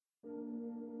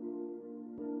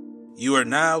You are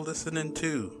now listening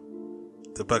to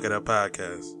the Bucket Up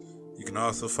Podcast. You can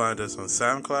also find us on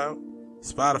SoundCloud,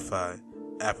 Spotify,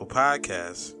 Apple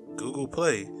Podcasts, Google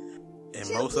Play,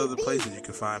 and most other places you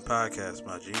can find podcasts,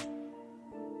 my G.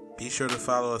 Be sure to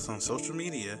follow us on social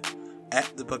media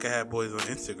at the Bucket Hat Boys on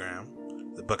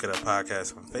Instagram, the Bucket Up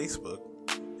Podcast on Facebook,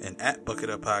 and at Bucket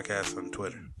Up Podcast on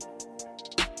Twitter.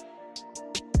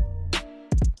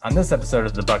 On this episode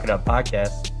of the Bucket Up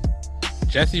Podcast,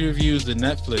 Jesse reviews the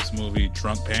Netflix movie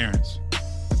Drunk Parents.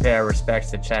 we pay our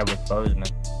respects to Chadwick Boseman.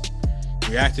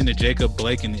 Reacting to Jacob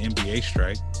Blake and the NBA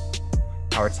strike.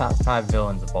 Our top 5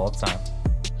 villains of all time.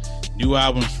 New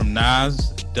albums from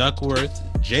Nas, Duckworth,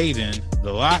 Jaden,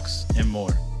 The Lox, and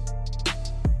more.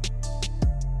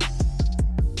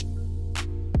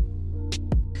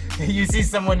 You see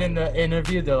someone in the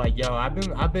interview, they're like, "Yo, I've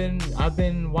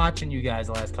been watching you guys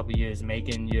the last couple of years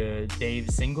making your Dave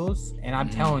singles, and I'm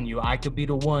telling you, I could be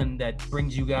the one that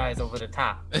brings you guys over the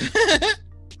top."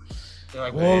 They're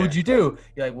like, "What would you do?"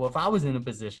 You're like, "Well, if I was in a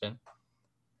position,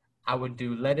 I would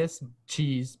do lettuce,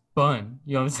 cheese, bun."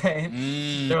 You know what I'm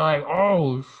saying? They're like,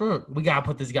 "Oh shit, we gotta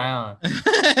put this guy on."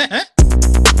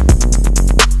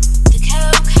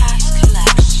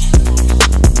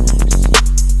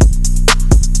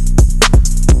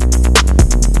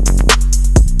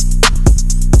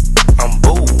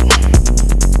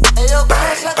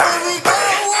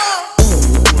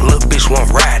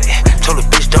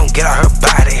 Get out her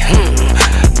body,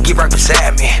 get right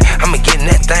beside me. I'ma get in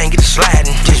that thing, get it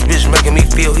sliding. This bitch making me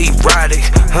feel erotic,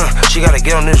 She gotta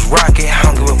get on this rocket. I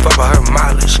don't give a fuck about her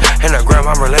mileage. And her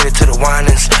grandma related to the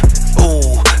whinings.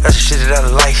 Ooh, that's the shit that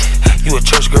I like. You a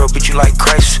church girl, bitch, you like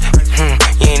Christ.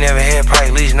 You ain't never had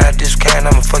pie, at least not this kind.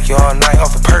 I'ma fuck you all night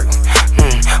off a perk,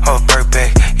 off a perk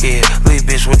back. Yeah, leave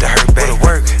bitch with the hurt back.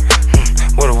 Where to work?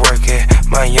 Where to work at?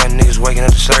 My young niggas waking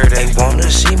up to serve. They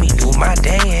wanna see me do my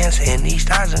dance in these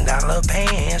 $1,000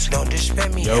 pants. Don't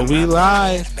disrespect me. Yo, we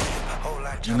live.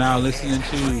 You're now listening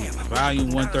to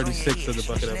volume 136 of the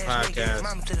Bucket Up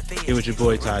Podcast. Here with your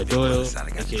boy Ty Doyle,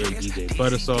 aka DJ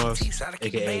Buttersauce,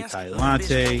 aka Ty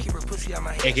Lante,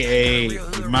 aka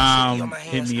your mom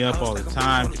hit me up all the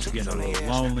time because you're getting a little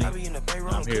lonely.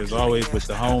 I'm here as always with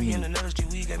the homie,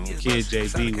 the kid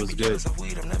JB. Was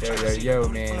good. Yo,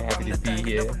 man, happy to be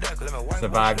here.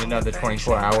 Survived another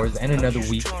 24 hours and another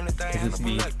week because it's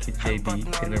me, Kid JB.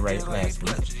 Could have been right last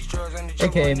week.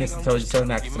 AKA Mr. Told You So,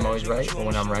 not because I'm always right, but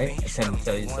when I'm right, I tend to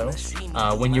tell you so.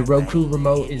 When your Roku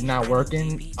remote is not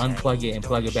working, unplug it and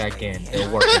plug it back in.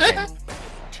 It'll work again.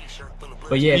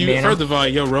 But yeah, man. First of all,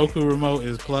 your Roku remote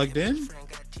is plugged in?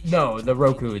 No, the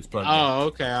Roku is plugged in. Oh,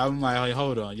 okay. I'm like,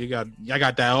 hold on. I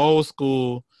got that old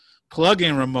school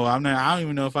plug-in remote. I don't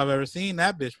even know if I've ever seen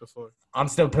that bitch before. I'm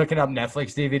still picking up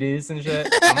Netflix DVDs and shit.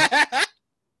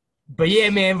 But yeah,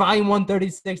 man, volume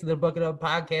 136 of the Bucket Up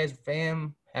Podcast,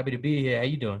 fam. Happy to be here. How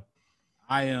you doing?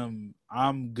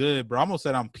 I'm good, bro. I almost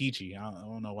said I'm peachy. I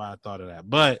don't know why I thought of that,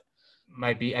 but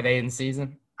might be. Are they in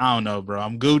season? I don't know, bro.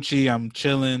 I'm Gucci. I'm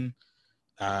chilling.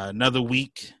 Another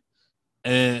week,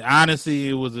 and honestly,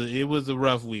 it was a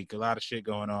rough week. A lot of shit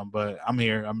going on, but I'm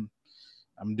here. I'm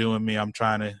doing me. I'm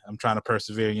trying to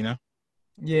persevere. You know.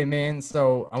 Yeah, man.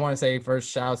 So I want to say first,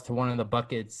 shouts to one of the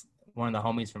buckets, one of the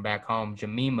homies from back home,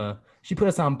 Jemima. She put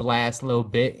us on blast a little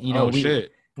bit. You know,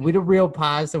 we the real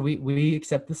pods, so we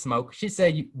accept the smoke. She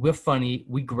said we're funny,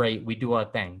 we great, we do our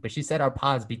thing. But she said our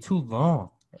pods be too long.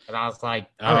 And I was like,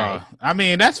 all right. I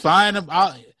mean, that's fine.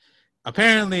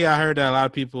 Apparently, I heard that a lot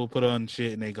of people put on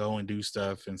shit and they go and do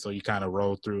stuff. And so you kind of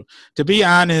roll through. To be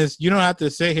honest, you don't have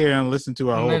to sit here and listen to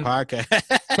our whole podcast.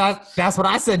 That's what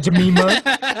I said, Jemima.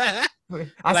 I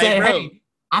said, bro, hey,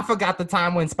 I forgot the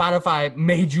time when Spotify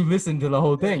made you listen to the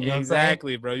whole thing. You know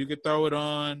exactly, bro. You could throw it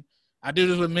on. I do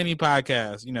this with many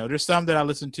podcasts. You know, there's some that I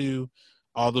listen to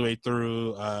all the way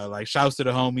through. Like shouts to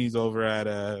the homies over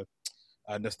at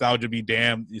Nostalgia Be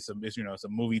Damned. It's a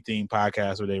movie themed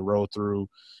podcast where they roll through,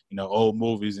 old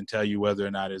movies and tell you whether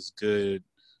or not it's good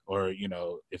or,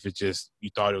 if it's just you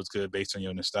thought it was good based on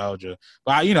your nostalgia.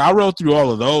 But, I roll through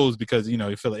all of those because, you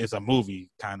feel like it's a movie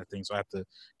kind of thing, so I have to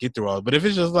get through all of it. But if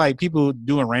it's just like people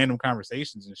doing random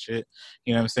conversations and shit,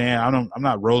 you know what I'm saying? I'm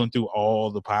not rolling through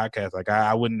all the podcasts. Like,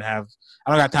 I don't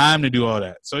got time to do all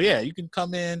that. So, yeah, you can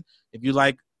come in. If you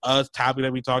like a topic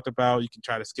that we talked about, you can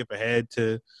try to skip ahead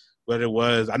to what it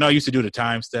was. I know I used to do the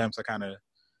timestamps.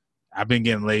 I've been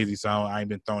getting lazy, so I ain't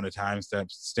been throwing the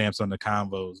timestamps on the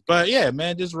convos. But yeah,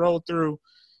 man, just roll through.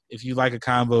 If you like a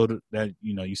convo that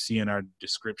you see in our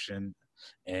description,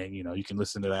 and you can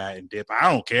listen to that and dip.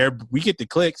 I don't care. We get the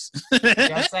clicks. You know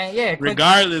what I'm saying? Yeah.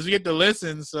 Regardless, we get to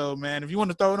listen. So, man, if you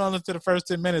want to throw it on to the first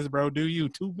 10 minutes, bro, do you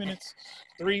 2 minutes,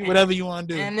 3, whatever you want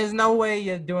to do. And there's no way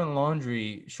you're doing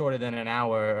laundry shorter than an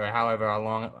hour or however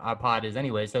long our pod is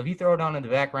anyway. So if you throw it on in the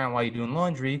background while you're doing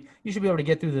laundry, you should be able to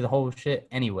get through the whole shit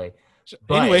anyway.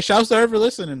 But, anyway, shouts to her for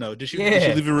listening, though. Did she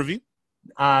leave a review?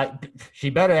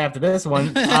 She better after this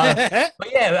one. But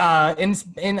yeah,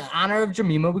 in honor of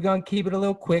Jemima, we're gonna keep it a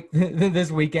little quick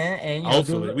this weekend. And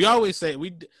hopefully, we always say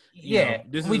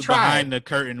this is behind the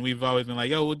curtain. We've always been like,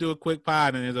 yo, we'll do a quick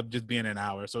pod, and it ends up just being an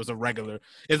hour. So it's a regular.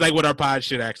 It's like what our pod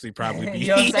should actually probably be. You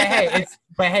know what I'm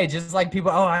saying? Hey, just like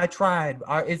people. Oh, I tried.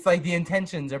 It's like the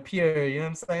intentions are pure. You know what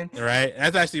I'm saying? Right.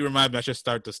 That's actually reminds me. I should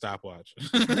start the stopwatch.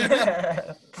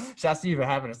 Shouts to you for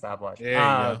having a stopwatch. There you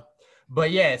go.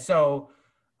 But yeah, so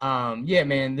yeah,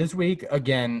 man, this week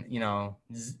again,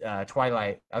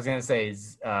 Twilight. I was gonna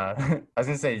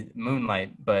say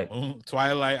Moonlight, but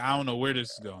Twilight. I don't know where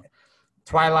this is going.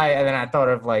 Twilight, and then I thought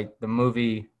of like the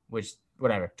movie,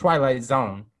 Twilight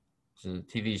Zone, which is a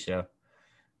TV show.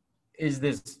 Is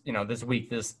this this week,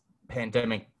 this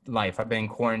pandemic life? I've been in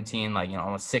quarantine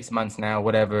almost 6 months now,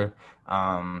 whatever.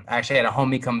 I actually had a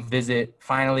homie come visit,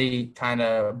 finally kind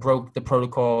of broke the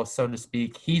protocol, so to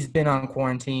speak. He's been on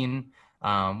quarantine.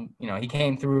 He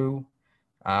came through,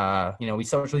 we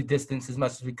socially distanced as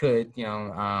much as we could,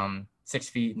 6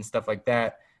 feet and stuff like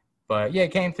that. But yeah,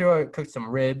 came through, cooked some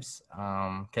ribs,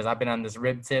 because I've been on this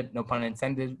rib tip, no pun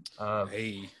intended,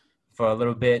 for a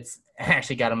little bit. I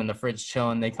actually got them in the fridge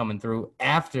chilling. They coming through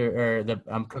after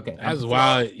I'm cooking. That's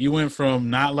wild. You went from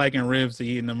not liking ribs to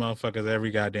eating the motherfuckers every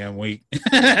goddamn week.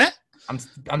 I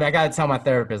gotta tell my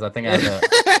therapist. I think I have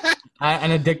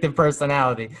an addictive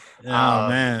personality. Oh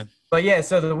man. But yeah,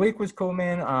 so the week was cool,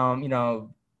 man.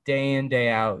 Day in, day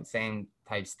out, same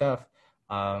type stuff.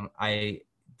 I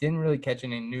didn't really catch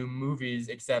any new movies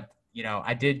except,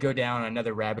 I did go down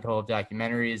another rabbit hole of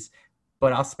documentaries.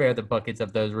 But I'll spare the buckets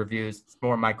of those reviews. It's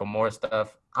more Michael Moore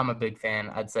stuff. I'm a big fan.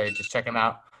 I'd say just check him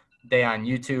out. They on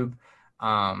YouTube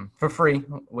for free,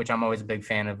 which I'm always a big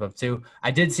fan of too. I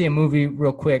did see a movie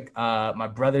real quick. My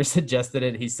brother suggested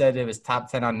it. He said it was top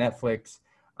 10 on Netflix.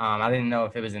 I didn't know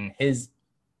if it was in his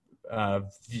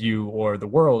view or the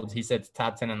world. He said it's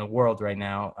top 10 in the world right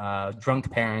now. Drunk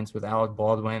Parents with Alec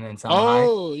Baldwin and Salma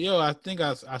Hayek. Yo, I think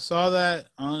I saw that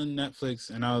on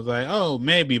Netflix and I was like, oh,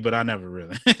 maybe, but I never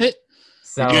really.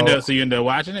 So you ended up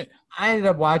watching it? I ended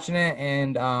up watching it,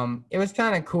 and it was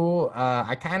kind of cool.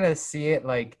 I kind of see it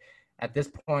like at this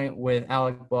point with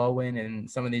Alec Baldwin and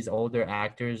some of these older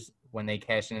actors when they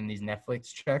cash in these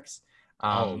Netflix checks.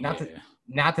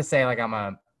 Not to say like I'm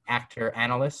a actor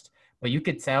analyst, but you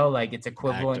could tell like it's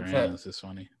equivalent is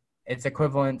funny. It's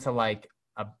equivalent to like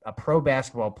a pro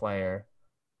basketball player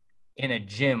in a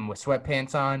gym with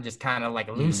sweatpants on, just kind of like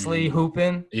loosely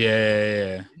hooping.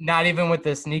 Yeah. Not even with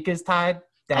the sneakers tied.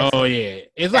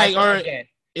 It's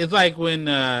like when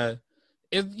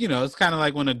it's kind of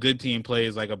like when a good team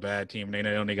plays like a bad team.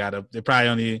 They're probably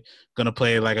only gonna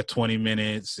play like a 20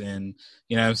 minutes, and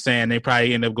you know what I'm saying, they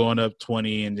probably end up going up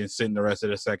 20 and then sitting the rest of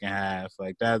the second half.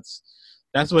 Like that's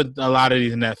what a lot of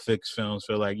these Netflix films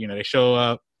feel like. They show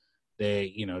up,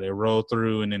 they roll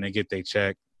through, and then they get their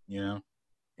check.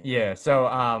 Yeah,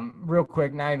 so real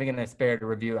quick, not even going to spare the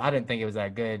review. I didn't think it was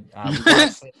that good.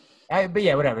 But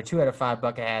yeah, whatever, 2 out of 5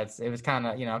 bucket hats. It was kind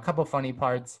of, a couple funny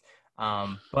parts,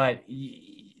 but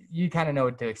you kind of know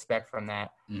what to expect from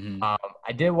that. Mm-hmm.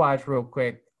 I did watch real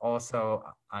quick also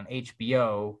on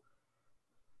HBO.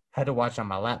 Had to watch on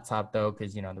my laptop, though,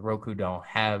 because, the Roku don't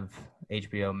have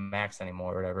HBO Max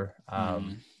anymore or whatever.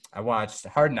 I watched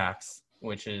Hard Knocks,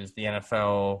 which is the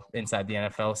NFL, inside the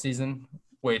NFL season.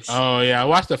 I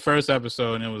watched the first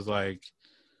episode and it was like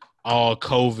all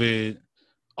COVID,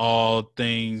 all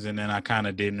things, and then I kind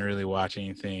of didn't really watch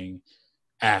anything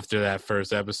after that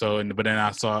first episode. But then I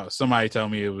saw somebody tell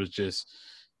me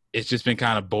it's just been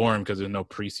kind of boring because there's no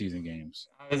preseason games.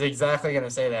 I was exactly going to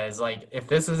say that. It's like, if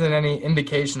this isn't any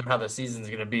indication of how the season's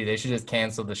going to be, they should just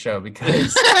cancel the show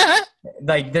because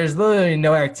like there's literally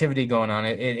no activity going on.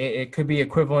 It could be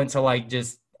equivalent to like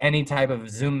just any type of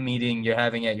Zoom meeting you're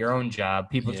having at your own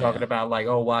job. People talking about like,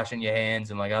 washing your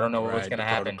hands and like, I don't know what's going to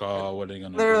happen. Protocol, what are they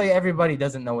gonna literally do? Everybody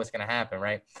doesn't know what's going to happen,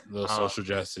 right? A little social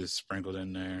justice sprinkled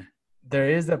in there. There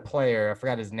is a player, I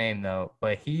forgot his name though,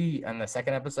 but he, on the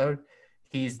second episode,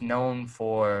 he's known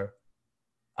for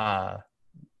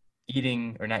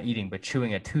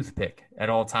chewing a toothpick at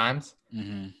all times,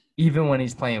 even when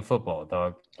he's playing football,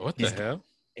 dog. What the hell?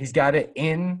 He's got it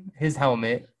in his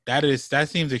helmet. That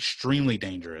seems extremely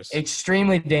dangerous.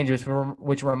 Extremely dangerous,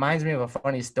 which reminds me of a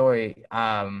funny story.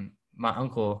 My my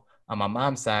uncle on my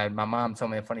mom's side, my mom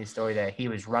told me a funny story that he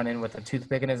was running with a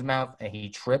toothpick in his mouth and he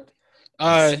tripped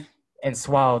and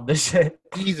swallowed the shit.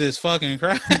 Jesus fucking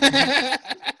Christ.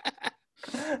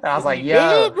 I was like,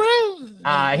 yo, good,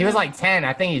 bro. He was like 10.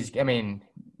 I think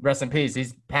rest in peace.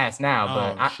 He's passed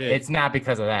now, but it's not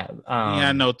because of that. He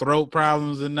had no throat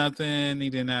problems or nothing. He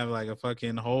didn't have like a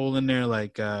fucking hole in there.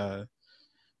 Like I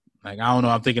don't know.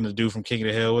 I'm thinking the dude from King of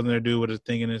the Hill. Wasn't there a dude with a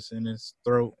thing in his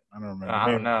throat? I don't remember.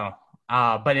 I don't know.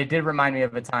 But it did remind me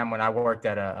of a time when I worked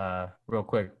at real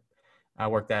quick. I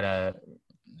worked at a.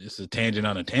 This is a tangent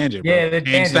on a tangent, bro. Yeah, the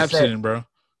tangent. Inception, bro.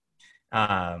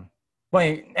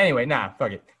 Well, anyway,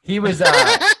 fuck it. He was, so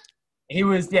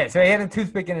he had a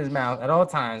toothpick in his mouth at all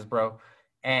times, bro.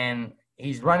 And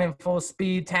he's running full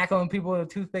speed, tackling people with a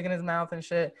toothpick in his mouth and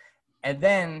shit. And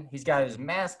then he's got his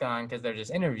mask on because they're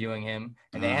just interviewing him.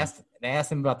 And they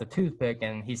asked him about the toothpick,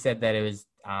 and he said that it was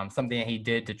something that he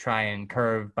did to try and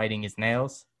curb biting his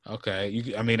nails. Okay.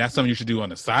 That's something you should do on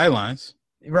the sidelines.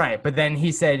 Right. But then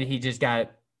he said he just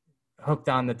got hooked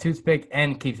on the toothpick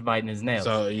and keeps biting his nails.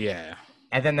 So, yeah.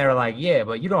 And then they were like, yeah,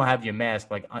 but you don't have your mask,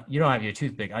 you don't have your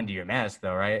toothpick under your mask,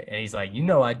 though, right? And he's like,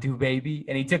 I do, baby.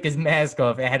 And he took his mask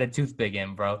off and had a toothpick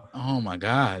in, bro. Oh, my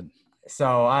God.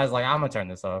 So I was like, I'm going to turn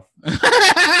this off.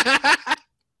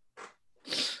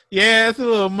 Yeah, it's a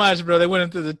little much, bro. They went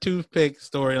into the toothpick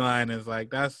storyline. It's like,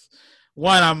 that's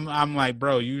one, I'm like,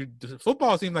 bro,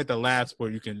 football seems like the last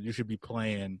sport you should be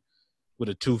playing with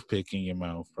a toothpick in your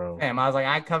mouth, bro. Damn, I was like,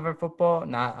 I cover football,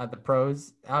 not the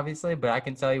pros, obviously, but I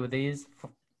can tell you with these,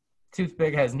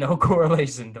 toothpick has no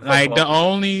correlation to football. Like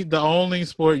the only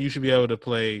sport you should be able to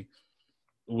play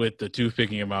with the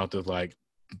toothpick in your mouth is like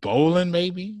bowling,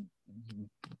 maybe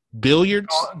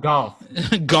billiards, golf.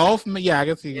 Golf. Yeah, I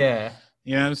guess. Yeah,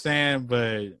 you know what I'm saying.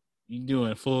 But you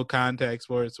doing full contact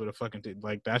sports with a fucking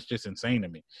like that's just insane to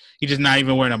me. He just not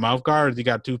even wearing a mouth guard. Or he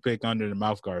got a toothpick under the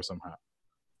mouth guard somehow.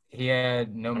 He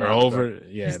had no or over, guard.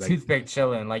 Yeah. He's toothpick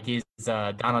chilling like he's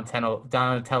Donatello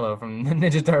from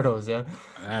Ninja Turtles. Yeah,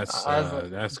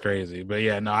 that's crazy. But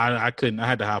yeah, no, I couldn't. I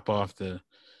had to hop off the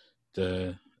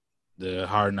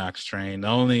Hard Knocks train.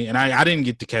 I didn't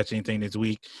get to catch anything this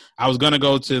week. I was gonna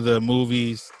go to the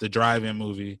movies, the drive-in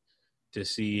movie, to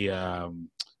see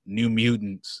New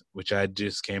Mutants, which I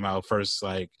just came out first,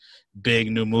 like big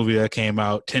new movie that came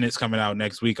out. Tenet's coming out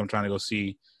next week. I'm trying to go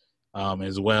see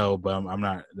as well, but I'm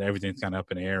not. Everything's kind of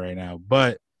up in the air right now.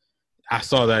 But I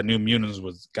saw that New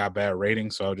Mutants got bad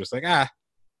ratings, so I was just like, I'm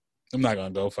not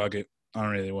gonna go. Fuck it. I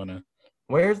don't really want to.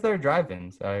 Where's their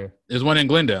drive-ins? There's one in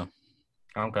Glendale.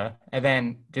 Okay, and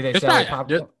then do they sell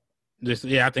popcorn?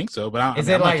 Yeah, I think so. But is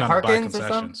it like Harkins or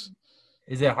something?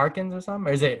 Is it Harkins or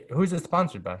something? Or who's it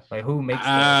sponsored by? Like who makes?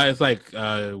 It's like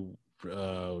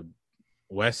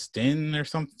West End or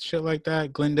some shit like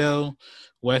that. Glendale,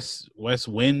 West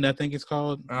Wind, I think it's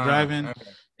called. Drive-in. Okay.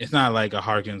 It's not like a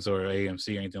Harkins or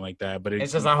AMC or anything like that, but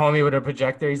it's just a homie with a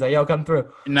projector. He's like, "Yo, come through."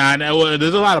 Nah, well,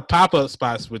 there's a lot of pop-up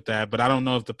spots with that, but I don't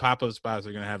know if the pop-up spots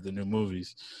are gonna have the new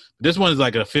movies. This one is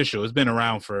like an official. It's been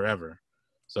around forever,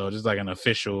 so just like an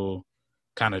official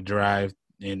kind of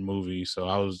drive-in movie. So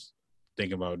I was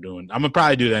thinking about doing. I'm gonna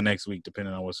probably do that next week,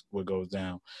 depending on what goes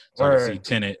down. So I can see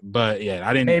Tenet. But yeah,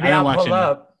 I didn't.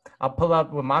 I'll pull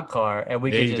up with my car, and we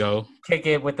can just go kick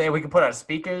it with it. We can put our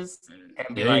speakers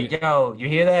and be like, "Yo, you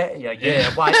hear that?" You're like,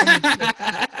 yeah. Watch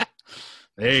it.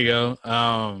 There you go.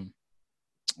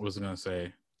 What was I gonna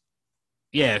say?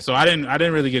 Yeah, so I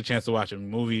didn't really get a chance to watch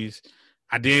movies.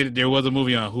 I did. There was a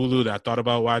movie on Hulu that I thought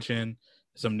about watching.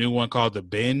 Some new one called The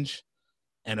Binge.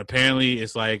 And apparently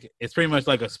it's pretty much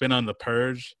like a spin on The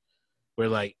Purge, where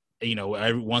like,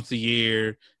 once a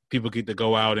year people get to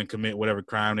go out and commit whatever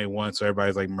crime they want. So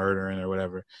everybody's like murdering or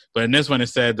whatever. But in this one, it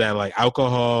said that like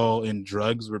alcohol and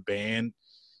drugs were banned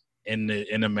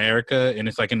in America. And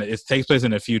it's like it takes place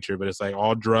in the future, but it's like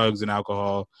all drugs and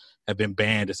alcohol have been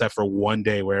banned except for one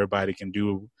day where everybody can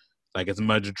do like as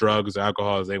much drugs or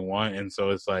alcohol as they want. And so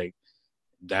it's like,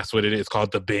 that's what it is. It's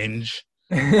called The Binge.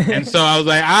 And so I was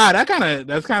like,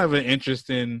 that's kind of an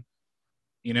interesting,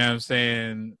 you know what I'm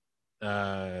saying,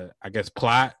 I guess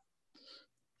plot,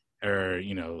 or,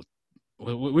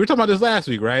 we were talking about this last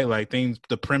week, right? Like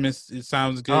the premise, it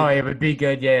sounds good. Oh, it would be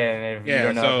good, yeah. And if you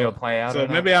don't know if it'll play out. So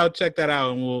maybe I'll check that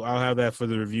out, and I'll have that for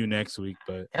the review next week.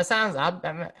 But that sounds,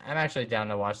 I'm actually down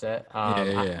to watch that.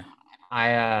 Yeah.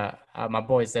 My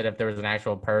boy said if there was an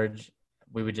actual purge,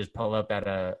 we would just pull up at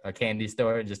a candy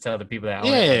store and just tell the people that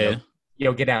own it,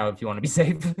 yo, get out if you want to be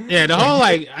safe. Yeah, the whole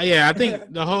I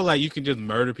think the whole you can just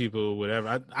murder people or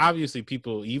whatever. Obviously,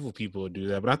 evil people would do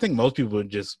that, but I think most people would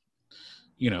just,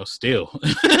 still.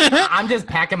 I'm just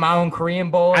packing my own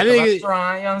Korean bowl at the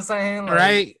restaurant. You know what I'm saying? Like,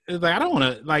 right? It's like I don't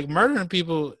want to like murdering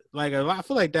people. Like a lot, I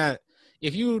feel like that.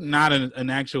 If you're not an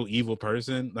actual evil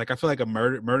person, like I feel like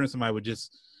murdering somebody would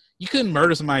just you couldn't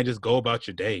murder somebody and just go about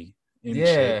your day. And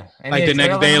shit. And like the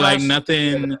next day, like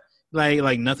nothing,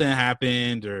 like nothing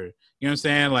happened, or you know what I'm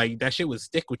saying? Like that shit would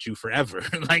stick with you forever.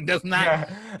 Like that's not,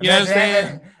 you know what I'm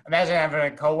saying? Imagine having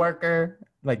a coworker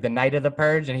like the night of the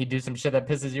purge, and he do some shit that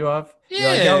pisses you off. Yeah. You're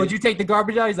like, yo, would you take the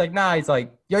garbage out? He's like, nah. He's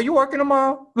like, yo, you working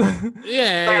tomorrow?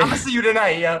 Yeah. Like, I'm gonna see you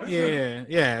tonight, yo.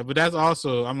 Yeah. But that's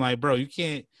also, I'm like, bro, you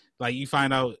can't. Like you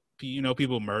find out,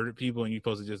 people murder people, and you're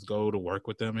supposed to just go to work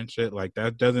with them and shit. Like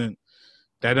that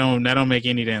don't make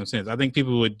any damn sense. I think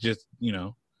people would just,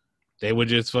 they would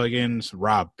just fucking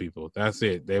rob people. That's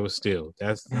it. They would steal.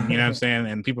 That's, you know what I'm saying?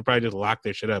 And people probably just lock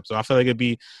their shit up. So I feel like it'd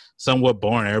be somewhat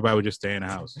boring. Everybody would just stay in the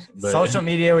house. But social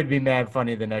media would be mad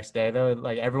funny the next day though.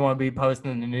 Like everyone would be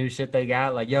posting the new shit they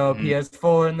got. Like, yo,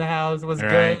 PS4 in the house was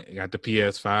good. You got the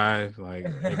PS5. Like,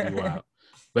 it'd be wild.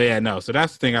 But yeah, no. So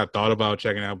that's the thing I thought about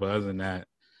checking out. But other than that,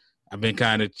 I've been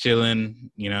kind of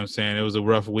chilling. You know what I'm saying? It was a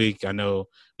rough week. I know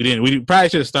we probably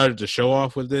should have started the show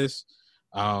off with this.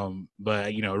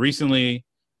 But recently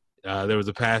there was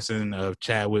a passing of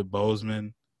Chadwick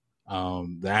Boseman,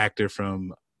 the actor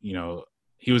from,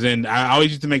 he was in, I always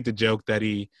used to make the joke that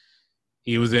he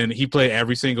played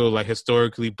every single like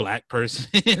historically black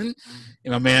person.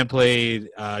 My man played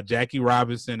Jackie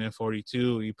Robinson in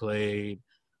 42. He played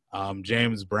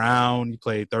James Brown. He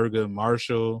played Thurgood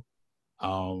Marshall.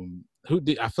 I feel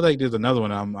like there's another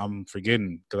one I'm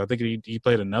forgetting, because I think he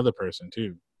played another person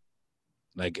too,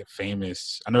 like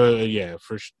famous. I know, I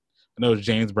know it's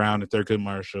James Brown and Thurgood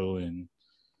Marshall, and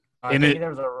I think there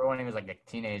was a when he was like a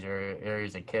teenager or he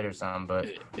was a kid or something, but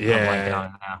but he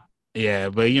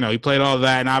played all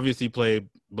that, and obviously played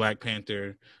Black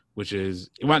Panther, which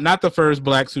is not the first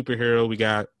black superhero. We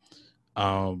got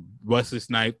Wesley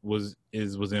Snipes was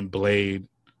in Blade,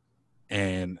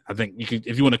 and I think you could,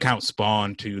 if you want to count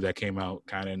Spawn too, that came out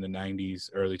kind of in the 90s,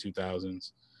 early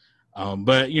 2000s.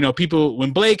 But people,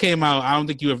 when Blade came out, I don't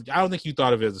think you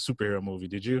thought of it as a superhero movie,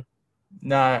 did you?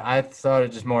 No, I thought it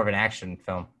was just more of an action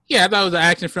film. Yeah, I thought it was an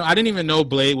action film. I didn't even know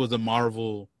Blade was a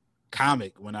Marvel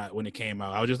comic when it came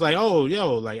out. I was just like, oh,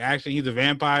 yo, like actually he's a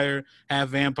vampire, half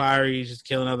vampire, he's just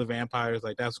killing other vampires.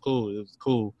 Like that's cool. It was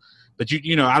cool. But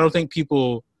I don't think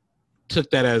people took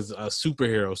that as a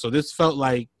superhero. So this felt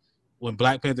like when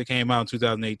Black Panther came out in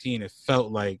 2018, it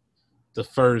felt like the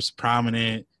first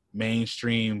prominent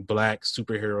mainstream black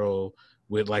superhero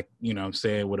with, like,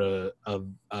 with a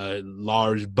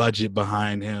large budget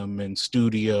behind him and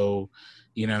studio,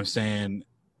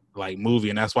 like movie.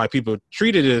 And that's why people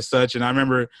treated it as such. And I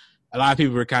remember a lot of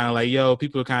people were kind of like, yo,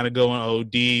 people kind of going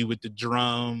OD with the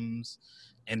drums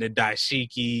and the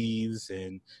dashikis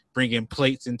and bringing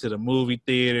plates into the movie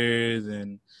theaters,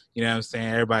 and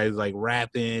everybody's like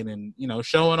rapping and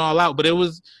showing all out. But it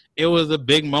was a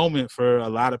big moment for a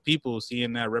lot of people,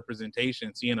 seeing that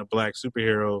representation, seeing a black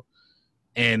superhero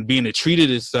and being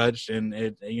treated as such. And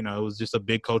it was just a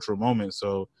big cultural moment.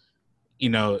 So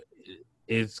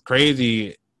it's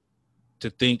crazy to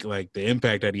think like the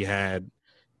impact that he had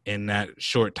in that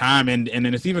short time, and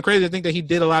then it's even crazy to think that he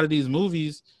did a lot of these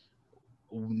movies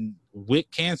with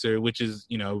cancer, which is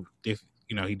if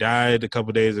he died a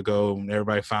couple days ago, and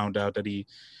everybody found out that he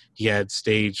had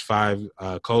stage 5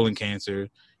 colon cancer.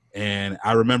 And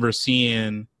I remember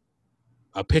seeing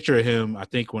a picture of him, I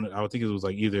think it was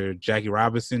like either Jackie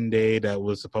Robinson Day that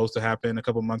was supposed to happen a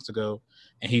couple months ago,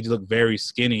 and he looked very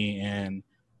skinny. And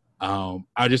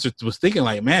I just was thinking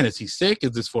like, man, is he sick?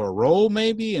 Is this for a role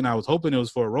maybe? And I was hoping it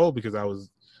was for a role, because I was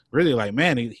really like,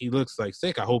 man, he looks like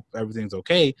sick. I hope everything's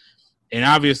okay. And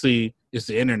obviously it's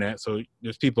the internet, so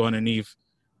there's people underneath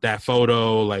that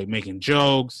photo like making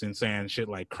jokes and saying shit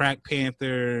like Crack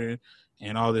Panther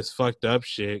and all this fucked up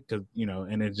shit, because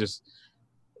and it just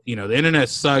the internet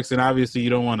sucks, and obviously you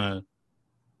don't want to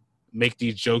make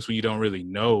these jokes when you don't really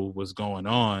know what's going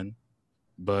on.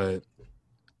 But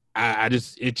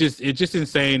it's just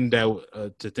insane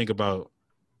that to think about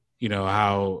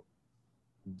how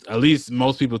at least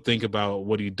most people think about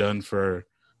what he done for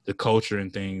the culture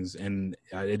and things, and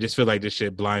I just feel like this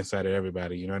shit blindsided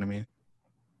everybody. You know what I mean?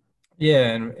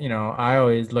 Yeah, and I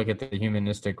always look at the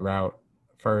humanistic route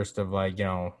first of like,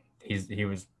 he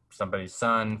was somebody's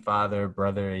son, father,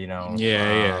 brother.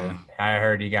 Yeah. I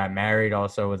heard he got married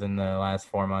also within the last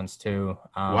 4 months too.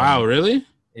 Wow, really?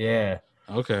 Yeah.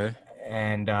 Okay.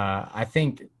 And I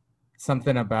think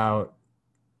something about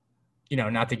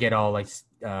not to get all like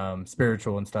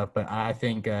spiritual and stuff, but I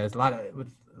think there's a lot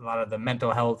of the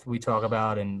mental health we talk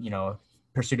about, and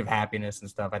pursuit of happiness and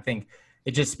stuff. I think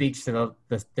it just speaks to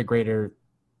the greater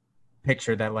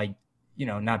picture that, like, you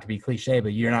know, not to be cliche,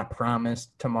 but you're not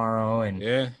promised tomorrow,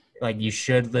 and like you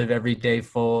should live every day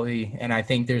fully. And I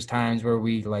think there's times where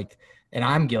we like, and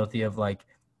I'm guilty of like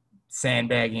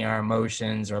sandbagging our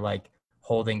emotions or like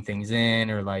holding things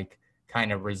in or like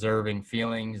kind of reserving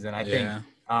feelings. And I think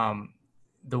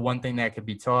the one thing that could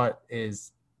be taught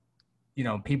is, you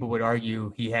know, people would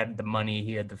argue he had the money,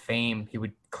 he had the fame, he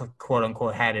would quote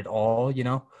unquote had it all, you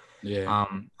know?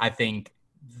 I think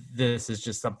this is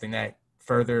just something that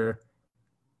further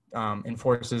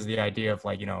enforces the idea of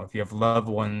like, you know, if you have loved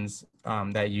ones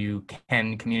that you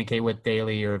can communicate with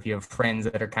daily, or if you have friends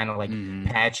that are kind of like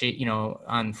patchy, you know,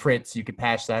 on Fritz, you could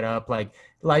patch that up. Like,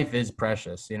 life is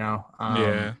precious, you know?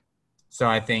 So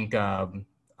I think on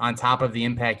top of the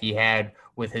impact he had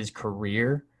with his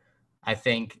career, I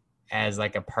think as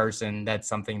like a person, that's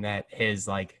something that his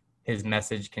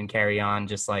message can carry on,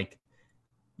 just like,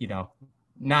 you know,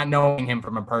 not knowing him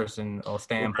from a personal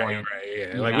standpoint.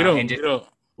 Right, like know,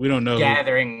 we don't know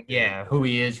gathering who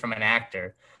he is from an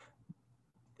actor.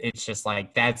 It's just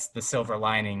like, that's the silver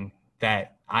lining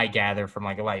that I gather from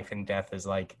like life and death, is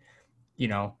like, you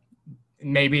know,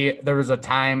 maybe there was a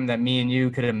time that me and you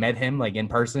could have met him like in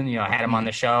person, you know, had him on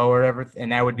the show or whatever,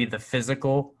 and that would be the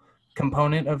physical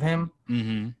component of him.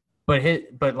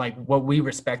 But like what we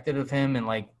respected of him and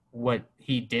like what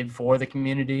he did for the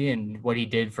community and what he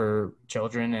did for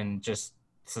children and just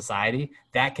society,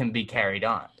 that can be carried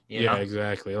on. You know?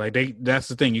 Exactly. Like that's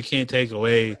the thing. You can't take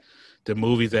away the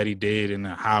movies that he did and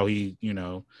how he, you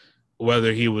know,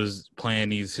 whether he was playing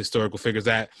these historical figures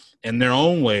that in their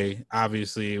own way,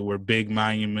 obviously were big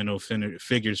monumental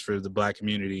figures for the Black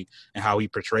community, and how he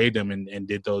portrayed them and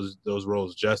did those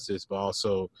roles justice. But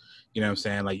also, you know what I'm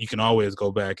saying? Like, you can always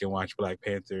go back and watch Black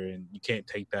Panther, and you can't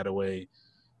take that away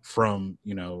from,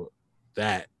 you know,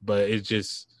 that. But it's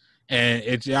just, and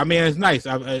it's, I mean, it's nice.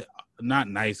 Not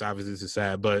nice, obviously, this is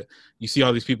sad, but you see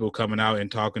all these people coming out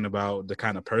and talking about the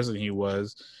kind of person he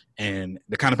was, and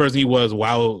the kind of person he was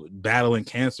while battling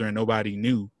cancer and nobody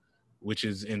knew, which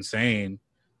is insane.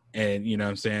 And, you know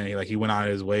what I'm saying? Like, he went out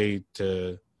of his way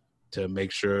to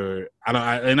make sure, I've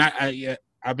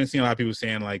been seeing a lot of people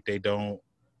saying like they don't,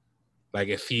 like,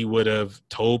 if he would have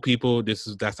told people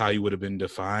that's how he would have been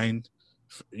defined,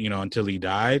 you know, until he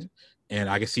died. And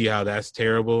I can see how that's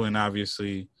terrible. And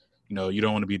obviously, you know, you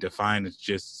don't want to be defined as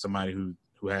just somebody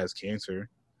who has cancer.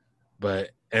 But,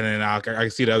 and then I can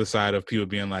see the other side of people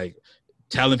being like,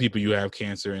 telling people you have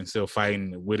cancer and still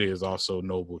fighting with it is also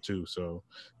noble too. So,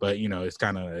 but, you know, it's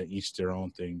kind of each their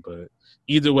own thing. But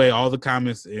either way, all the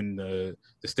comments and the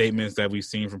statements that we've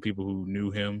seen from people who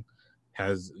knew him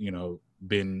has, you know,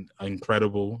 been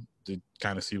incredible to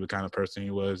kind of see what kind of person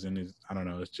he was. And I don't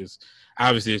know, it's just,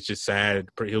 obviously it's just sad.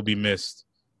 He'll be missed,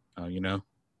 you know?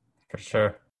 For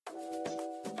sure.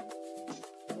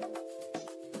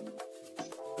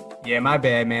 Yeah, my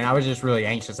bad, man. I was just really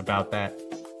anxious about that.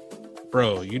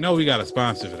 Bro, you know we got a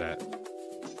sponsor for that.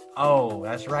 Oh,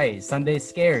 that's right. Sunday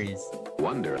Scaries.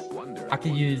 Wonder. I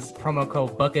could use promo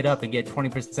code BUCKET and get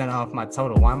 20% off my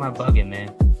total. Why am I bugging,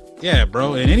 man? Yeah,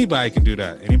 bro. And anybody can do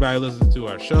that. Anybody listens to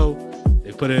our show,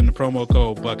 they put in the promo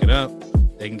code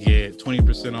BUCKET. They can get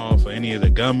 20% off of any of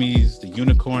the gummies, the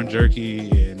unicorn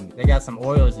jerky, and they got some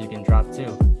oils you can drop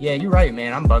too. Yeah, you're right,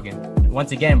 man. I'm bugging.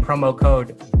 Once again, promo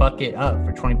code BUCKET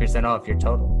for 20% off your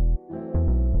total.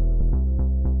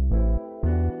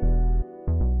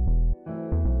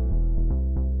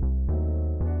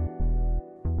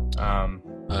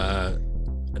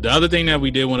 The other thing that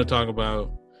we did want to talk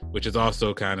about, which is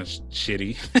also kind of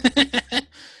shitty,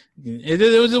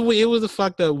 it was a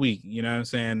fucked up week. You know what I'm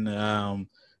saying? The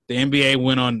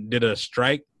NBA did a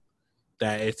strike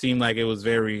that it seemed like it was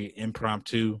very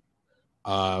impromptu,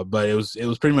 but it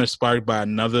was pretty much sparked by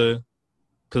another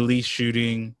police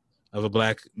shooting of a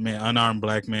black man, unarmed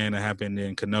black man, that happened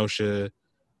in Kenosha,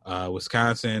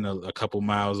 Wisconsin, a couple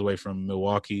miles away from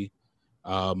Milwaukee.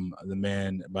 The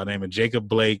man by the name of Jacob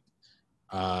Blake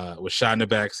was shot in the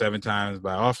back 7 times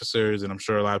by officers, and I'm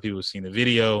sure a lot of people have seen the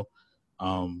video.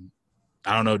 I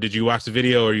don't know, did you watch the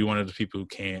video, or are you one of the people who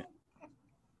can't?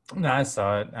 No, I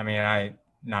saw it. I mean,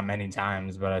 not many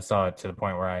times, but I saw it to the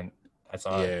point where I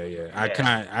saw it. Yeah.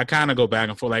 I kind of go back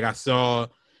and forth. Like, I saw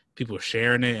people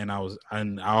sharing it, and I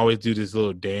always do this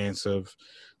little dance of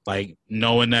like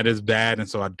knowing that it's bad, and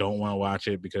so I don't want to watch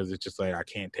it because it's just like I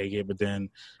can't take it. But then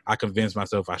I convince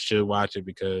myself I should watch it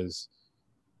because,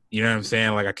 you know what I'm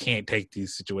saying? Like, I can't take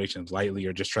these situations lightly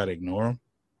or just try to ignore them.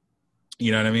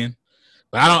 You know what I mean?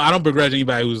 But I don't begrudge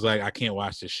anybody who's like, I can't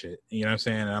watch this shit. You know what I'm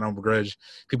saying? I don't begrudge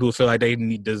people who feel like they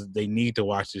need to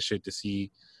watch this shit to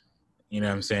see, you know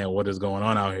what I'm saying, what is going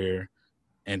on out here,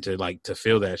 and to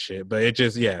feel that shit. But it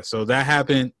just, so that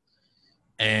happened,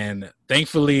 and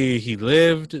thankfully he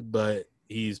lived, but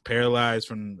he's paralyzed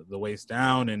from the waist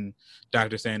down, and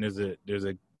doctor saying there's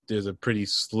a pretty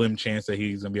slim chance that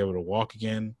he's gonna be able to walk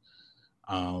again.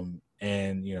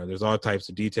 And there's all types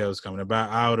of details coming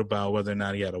out about whether or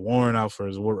not he had a warrant out for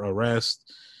his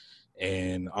arrest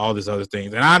and all these other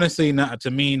things. And honestly,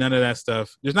 to me, none of that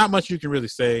stuff, there's not much you can really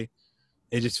say.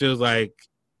 It just feels like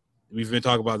we've been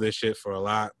talking about this shit for a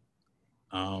lot,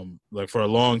 like for a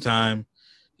long time.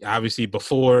 Obviously,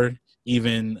 before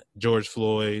even George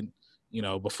Floyd,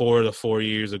 before the 4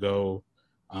 years ago,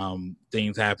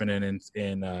 things happening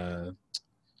in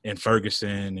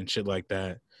Ferguson and shit like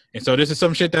that. And so this is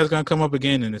some shit that's gonna come up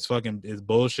again, and it's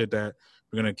bullshit that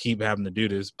we're gonna keep having to do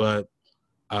this. But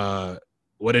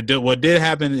what did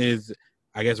happen is,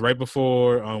 I guess right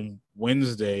before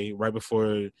Wednesday, right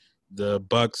before the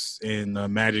Bucks and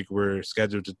Magic were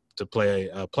scheduled to play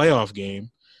a playoff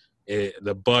game,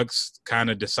 the Bucks kind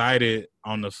of decided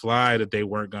on the fly that they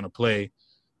weren't gonna play,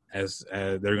 as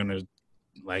they're gonna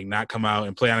not come out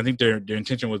and play. And I think their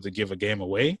intention was to give a game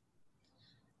away,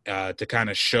 to kind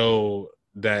of show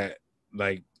that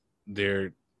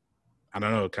they're, I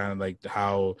don't know, kind of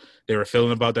how they were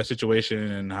feeling about that situation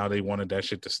and how they wanted that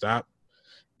shit to stop.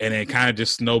 And it kind of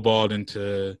just snowballed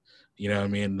into,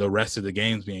 the rest of the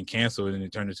games being canceled, and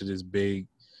it turned into this big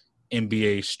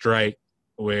NBA strike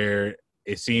where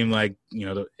it seemed like,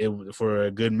 for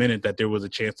a good minute that there was a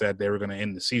chance that they were going to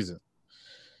end the season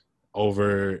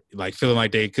over feeling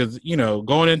like because,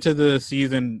 going into the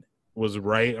season was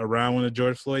right around when the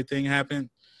George Floyd thing happened.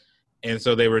 And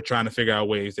so they were trying to figure out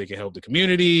ways they could help the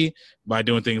community by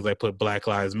doing things like put Black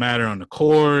Lives Matter on the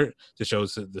court to show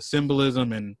the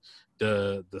symbolism and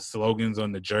the slogans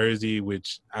on the jersey,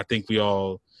 which I think we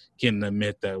all can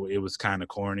admit that it was kind of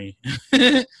corny. You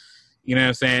know what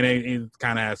I'm saying? It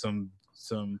kind of had some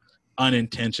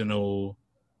unintentional,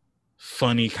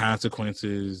 funny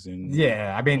consequences. And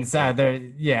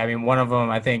one of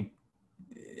them, I think,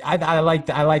 I like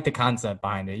the concept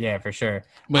behind it. Yeah, for sure.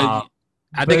 But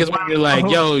I think it's when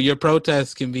you're your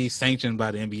protest can be sanctioned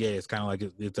by the NBA. It's kind of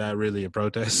like, is that really a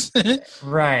protest?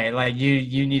 Right.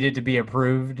 You needed to be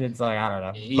approved. It's I don't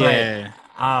know. Yeah.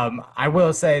 But, I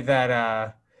will say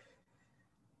that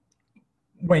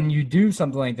when you do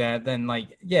something like that, then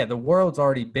the world's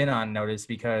already been on notice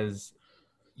because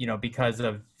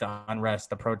of the unrest,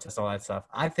 the protests, all that stuff.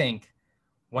 I think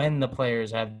when the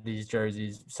players have these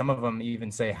jerseys, some of them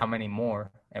even say, how many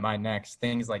more am I next?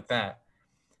 Things like that.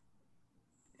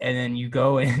 And then you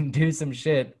go and do some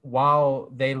shit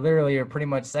while they literally are pretty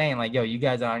much saying yo, you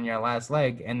guys are on your last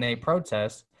leg, and they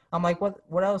protest. I'm like,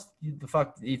 what else the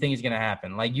fuck do you think is going to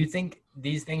happen? You think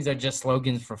these things are just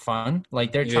slogans for fun?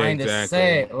 They're trying to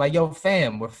say, yo,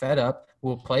 fam, we're fed up.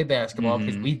 We'll play basketball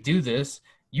because we do this.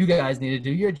 You guys need to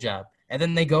do your job. And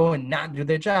then they go and not do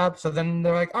their job. So then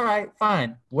they're like, all right,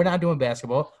 fine. We're not doing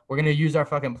basketball. We're going to use our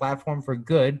fucking platform for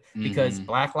good because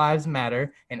Black Lives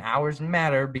Matter and ours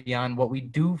matter beyond what we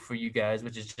do for you guys,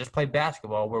 which is just play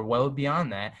basketball. We're well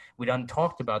beyond that. We done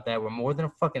talked about that. We're more than a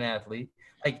fucking athlete.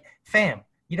 Fam,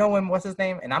 what's his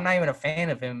name? And I'm not even a fan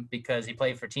of him because he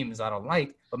played for teams I don't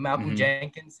like. But Malcolm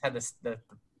Jenkins had the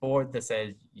board that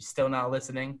says, you're still not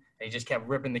listening. And he just kept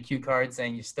ripping the cue card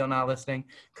saying, you're still not listening.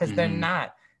 Because they're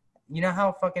not. You know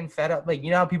how fucking fed up,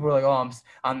 how people are oh, I'm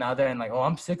on the other end,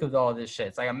 I'm sick of all this shit.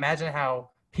 It's imagine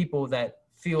how people that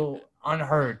feel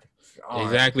unheard are.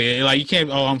 Exactly. You can't,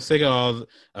 I'm sick of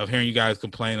hearing you guys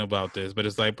complain about this, but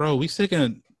it's bro, we sick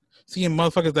of seeing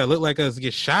motherfuckers that look like us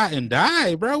get shot and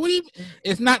die, bro. What do you,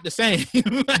 it's not the same.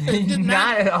 It's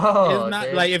not at all. It's not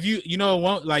dude.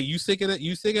 If you sick of it,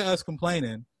 you sick of us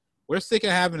complaining. We're sick of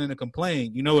having to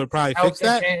complain. It'll probably fix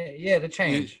that. The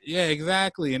change. Yeah,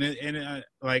 exactly. And it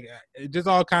just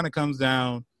all kind of comes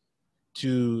down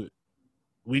to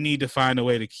we need to find a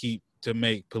way to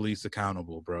make police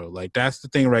accountable, bro. That's the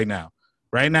thing right now.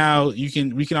 Right now, we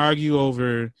can argue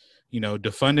over,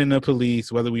 defunding the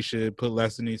police, whether we should put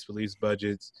less in these police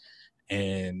budgets,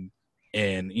 and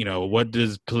what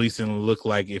does policing look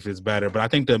like if it's better. But I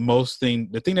think the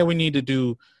thing that we need to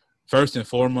do first and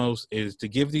foremost is to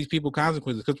give these people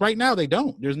consequences, because right now they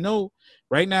don't.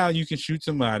 Right now you can shoot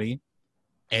somebody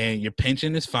and your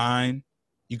pension is fine.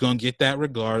 You're going to get that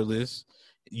regardless.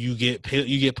 You get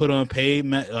put on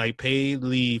paid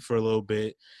leave for a little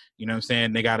bit. You know what I'm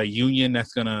saying? They got a union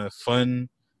that's going to fund,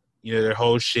 their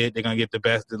whole shit. They're going to get the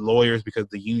best of lawyers because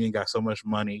the union got so much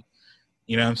money.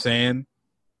 You know what I'm saying?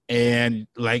 And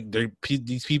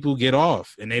these people get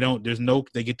off and they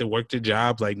get to work their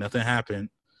jobs like nothing happened.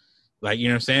 Like, you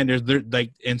know what I'm saying? There's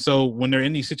like, and so when they're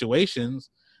in these situations,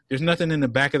 there's nothing in the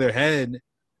back of their head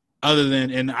other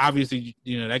than, and obviously,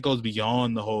 you know, that goes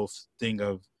beyond the whole thing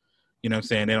of, you know what I'm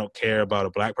saying, they don't care about a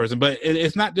black person. But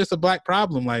it's not just a black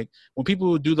problem. Like, when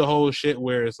people do the whole shit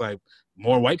where it's like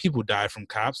more white people die from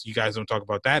cops, you guys don't talk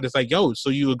about that. It's like, yo, so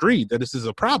you agree that this is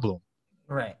a problem.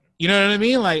 Right. You know what I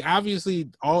mean? Like, obviously,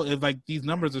 like these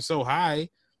numbers are so high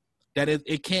that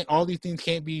it can't, all these things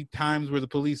can't be times where the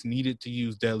police needed to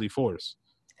use deadly force.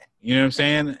 You know what I'm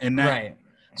saying? And that, right.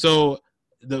 So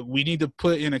we need to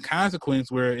put in a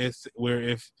consequence where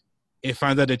if it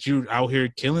finds out that you're out here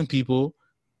killing people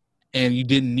and you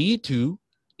didn't need to,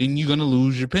 then you're gonna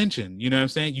lose your pension. You know what I'm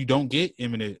saying? You don't get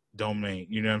eminent domain.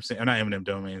 You know what I'm saying? Or not eminent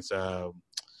domain. It's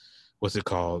what's it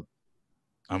called?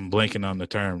 I'm blanking on the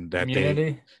term that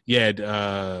Immunity? What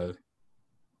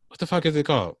the fuck is it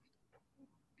called?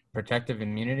 Protective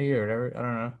immunity or whatever. I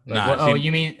don't know. Nah,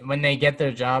 you mean when they get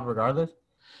their job regardless?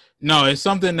 No, it's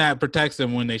something that protects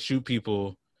them when they shoot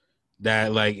people.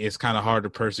 That like it's kind of hard to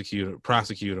prosecute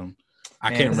them.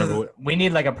 I can't remember. We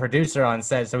need like a producer on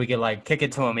set so we can like kick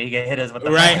it to him. He can hit us with the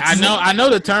right. facts. I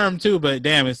know the term too, but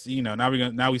damn, it's, you know,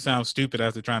 now we sound stupid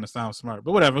after trying to sound smart.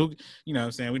 But whatever, you know what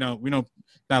I'm saying? We don't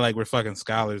not like we're fucking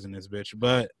scholars in this bitch.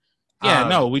 But yeah,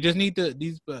 no, we just need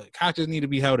these cops just need to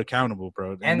be held accountable,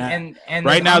 bro. And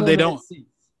right now they don't.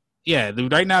 Yeah,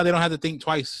 right now they don't have to think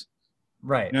twice.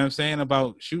 Right. You know what I'm saying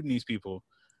about shooting these people.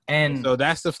 And so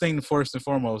that's the thing first and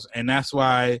foremost, and that's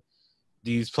why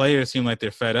these players seem like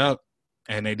they're fed up.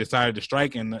 And they decided to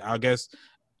strike, and I guess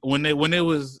when it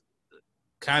was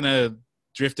kind of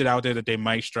drifted out there that they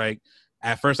might strike,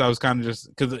 at first I was kind of just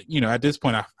because, you know, at this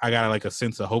point I got like a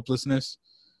sense of hopelessness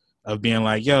of being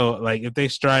like, yo, like if they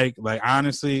strike, like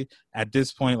honestly at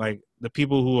this point, like the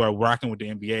people who are rocking with the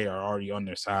NBA are already on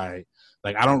their side.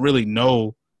 Like I don't really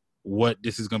know what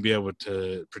this is going to be able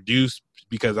to produce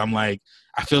because I'm like,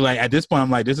 I feel like at this point I'm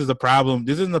like, this is a problem.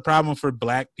 This isn't a problem for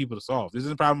black people to solve. This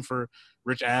is a problem for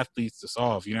rich athletes to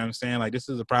solve. You know what I'm saying? Like this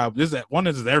is a problem. This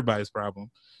is everybody's problem.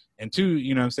 And two,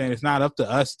 you know what I'm saying? It's not up to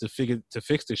us to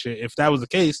fix this shit. If that was the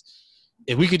case,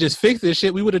 if we could just fix this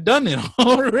shit, we would have done it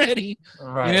already.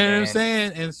 Right, you know what I'm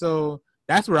saying? And so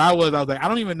that's where I was. I was like, I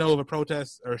don't even know if a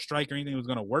protest or a strike or anything was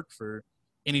going to work for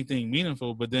anything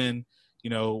meaningful. But then, you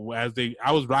know,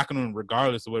 I was rocking them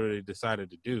regardless of what they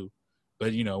decided to do.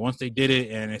 But, you know, once they did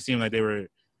it and it seemed like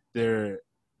their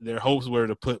hopes were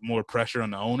to put more pressure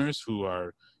on the owners who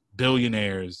are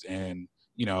billionaires and,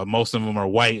 you know, most of them are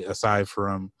white aside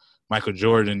from Michael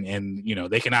Jordan. And, you know,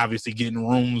 they can obviously get in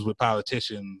rooms with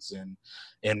politicians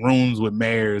and rooms with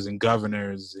mayors and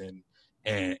governors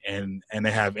and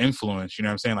they have influence. You know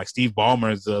what I'm saying? Like Steve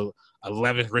Ballmer is the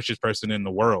 11th richest person in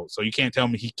the world. So you can't tell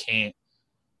me he can't,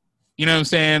 you know what I'm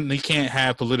saying? He can't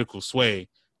have political sway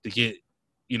to get,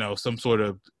 you know, some sort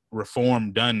of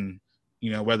reform done,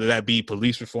 you know, whether that be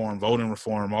police reform, voting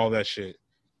reform, all that shit.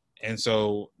 And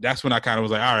so that's when I kind of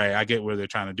was like, all right, I get what they're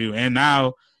trying to do. And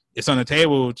now it's on the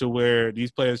table to where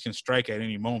these players can strike at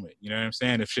any moment. You know what I'm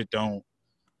saying? If it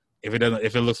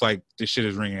looks like this shit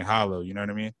is ringing hollow, you know what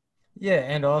I mean? Yeah.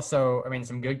 And also, I mean,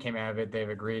 some good came out of it. They've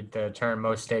agreed to turn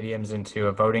most stadiums into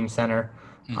a voting center.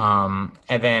 Mm-hmm.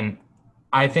 And then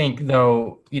I think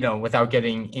though, you know, without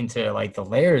getting into like the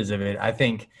layers of it, I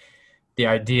think the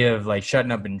idea of like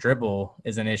shutting up and dribble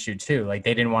is an issue too. Like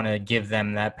they didn't want to give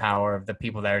them that power of the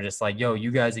people that are just like, yo,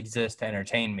 you guys exist to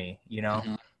entertain me, you know?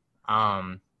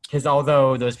 Mm-hmm. Because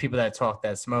although those people that talk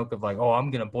that smoke of like, oh, I'm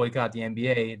going to boycott the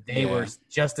NBA, they were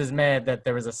just as mad that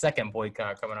there was a second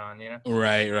boycott coming on, you know?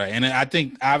 Right. And I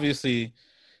think obviously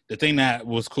the thing that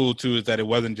was cool too is that it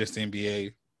wasn't just the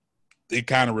NBA. It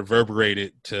kind of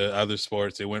reverberated to other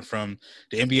sports. It went from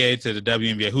the NBA to the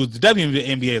WNBA, the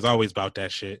WNBA is always about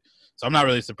that shit. So I'm not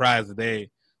really surprised that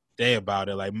they about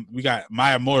it. Like we got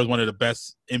Maya Moore is one of the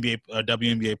best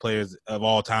WNBA players of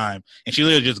all time, and she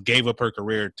literally just gave up her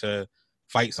career to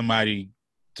fight somebody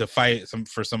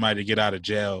for somebody to get out of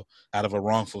jail out of a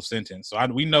wrongful sentence. So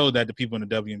we know that the people in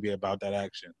the WNBA about that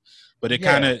action, but it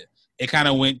kind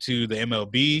of went to the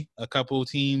MLB. A couple of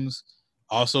teams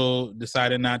also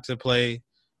decided not to play.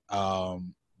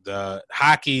 The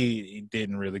hockey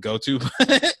didn't really go to.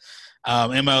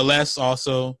 MLS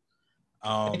also.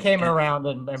 They came around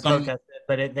and protested,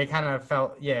 but they kind of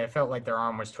it felt like their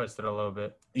arm was twisted a little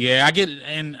bit. Yeah, I get it,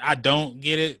 and I don't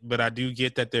get it, but I do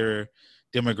get that their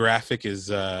demographic is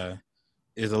a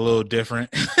little different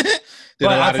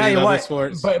than a lot of these other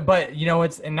sports. But you know,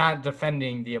 it's not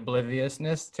defending the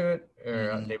obliviousness to it,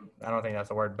 or I don't think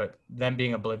that's a word, but them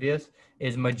being oblivious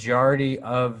is majority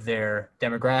of their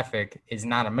demographic is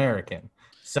not American.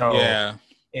 So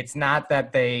it's not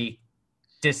that they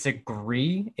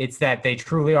disagree. It's that they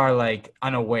truly are like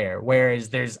unaware. Whereas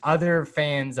there's other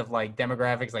fans of like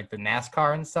demographics, like the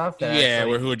NASCAR and stuff. That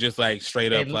actually, who are just like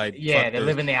straight up like they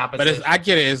live in the opposite. But I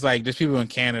get it. It's like there's people in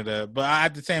Canada, but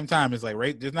at the same time, it's like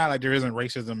it's not like there isn't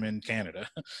racism in Canada.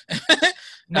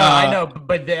 No, I know,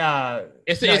 but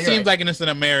it seems right. Like it's an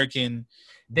American.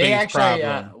 They actually,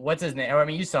 what's his name? I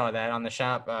mean, you saw that on the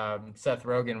shop. Seth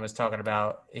Rogen was talking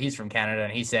about. He's from Canada,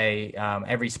 and he say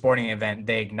every sporting event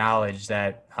they acknowledge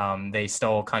that they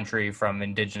stole country from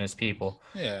indigenous people.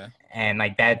 Yeah, and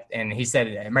like that, and he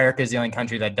said America is the only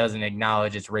country that doesn't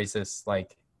acknowledge its racist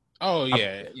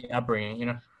upbringing. You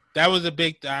know, that was a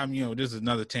big. This is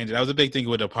another tangent. That was a big thing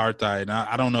with apartheid. And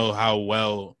I don't know how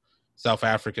well South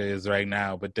Africa is right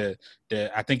now, but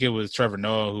I think it was Trevor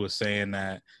Noah who was saying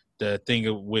that. The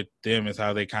thing with them is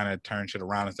how they kind of turn shit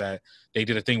around is that they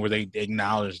did a thing where they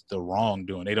acknowledge the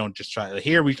wrongdoing. They don't just try.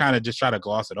 Here we kind of just try to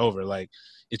gloss it over. Like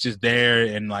it's just there,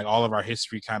 and like all of our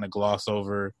history kind of gloss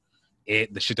over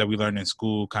it. The shit that we learned in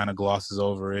school kind of glosses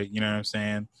over it. You know what I'm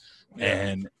saying? Yeah.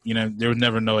 And there was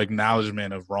never no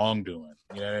acknowledgement of wrongdoing.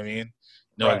 You know what I mean?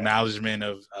 No right. Acknowledgement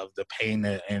of the pain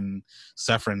and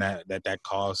suffering that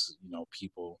caused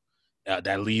people.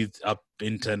 That leads up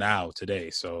into now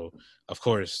today. So of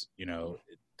course,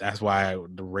 that's why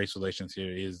the race relations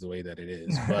here is the way that it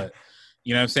is. But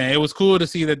you know what I'm saying? It was cool to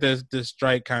see that the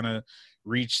strike kind of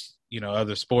reached,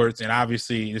 other sports. And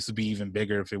obviously this would be even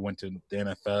bigger if it went to the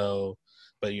NFL.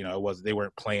 But they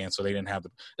weren't playing, so they didn't have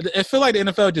I feel like the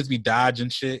NFL would just be dodging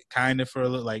shit kind of for a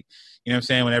little, like, you know what I'm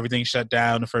saying? When everything shut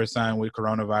down the first time with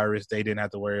coronavirus, they didn't have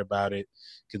to worry about it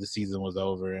because the season was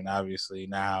over. And obviously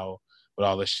now with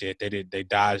all this shit, they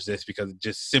dodged this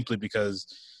simply because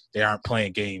they aren't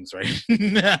playing games right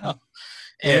now.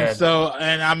 And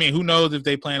and I mean, who knows if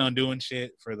they plan on doing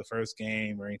shit for the first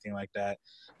game or anything like that.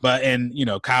 But, and,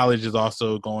 college is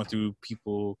also going through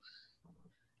people,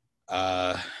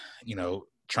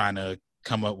 trying to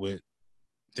come up with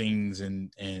things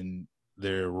and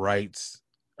their rights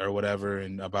or whatever,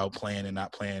 and about playing and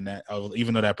not playing that,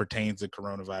 even though that pertains to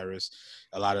coronavirus,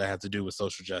 a lot of that has to do with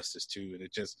social justice too. And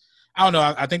it just, I don't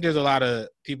know. I think there's a lot of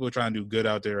people trying to do good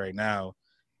out there right now.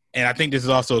 And I think this is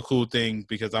also a cool thing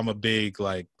because I'm a big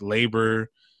like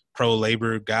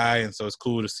pro-labor guy. And so it's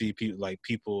cool to see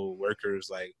people, workers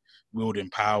like wielding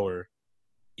power.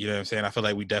 You know what I'm saying? I feel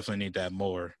like we definitely need that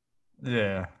more.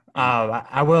 Yeah.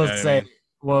 I will say,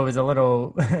 well, it was a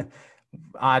little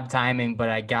odd timing, but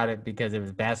I got it because it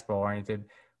was basketball oriented,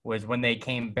 was when they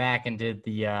came back and did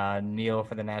the kneel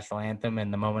for the national anthem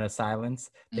and the moment of silence.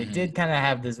 They did kind of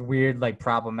have this weird, like,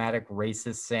 problematic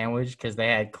racist sandwich because they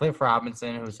had Cliff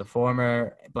Robinson, who was a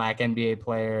former black NBA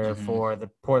player for the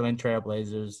Portland Trail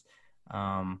Blazers,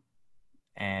 and,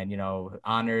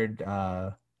 honored,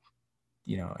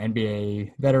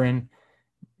 NBA veteran.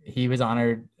 He was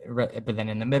honored, but then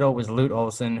in the middle was Lute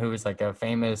Olson, who was like a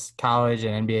famous college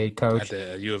and NBA coach.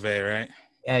 At the U of A, right?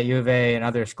 At U of A and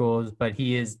other schools, but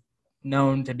he is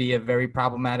known to be a very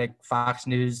problematic Fox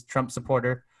News Trump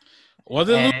supporter. Was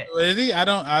it Lute? Is he? I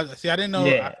didn't know.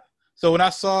 Yeah. So when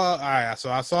I saw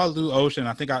Lute Olson,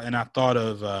 I thought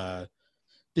of the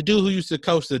dude who used to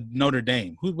coach the Notre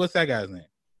Dame. What's that guy's name?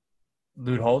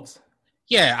 Lute Holtz.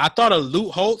 Yeah, I thought of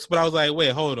Lute Holtz, but I was like,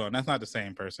 wait, hold on. That's not the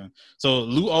same person. So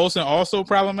Lute Olson also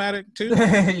problematic too?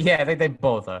 Yeah, I think they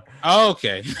both are. Oh,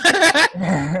 okay.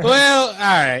 Well, all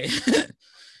right.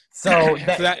 So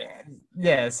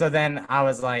then I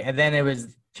was like, and then it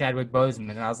was Chadwick Boseman.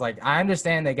 And I was like, I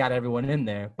understand they got everyone in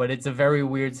there, but it's a very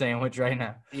weird sandwich right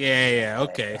now. Yeah,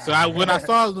 okay. So when I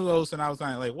saw Lute Olson, I was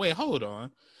like, wait, hold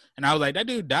on. And I was like, that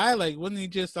dude died? Like, wasn't he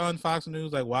just on Fox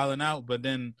News, like, wilding out? But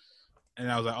then... And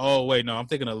I was like, oh, wait, no, I'm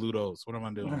thinking of Lute Olson. What am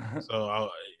I doing?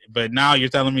 But now you're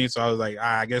telling me, so I was like,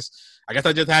 I guess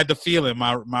I just had the feeling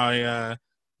my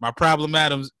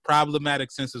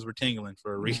problematic senses were tingling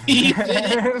for a reason.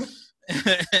 Yeah,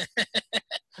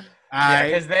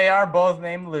 because they are both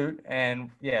named Lute, and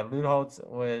yeah, Lute Holtz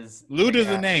was. Lute is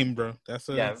a name, bro.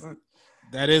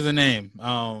 That is a name.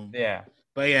 Yeah,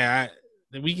 but yeah,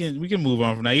 we can move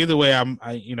on from that. Either way, I'm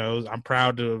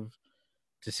proud to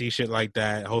see shit like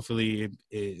that. Hopefully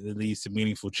it leads to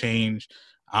meaningful change.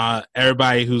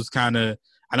 Everybody who's kind of,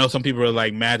 I know some people are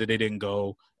like mad that they didn't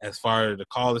go as far to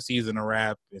call the season a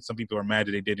wrap, and some people are mad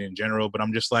that they did in general, but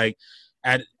I'm just like,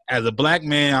 as a black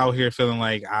man out here feeling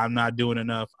like I'm not doing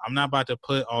enough, I'm not about to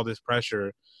put all this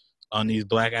pressure on these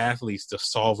black athletes to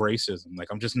solve racism. Like,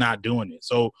 I'm just not doing it.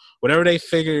 So whatever they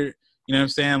figured, you know what I'm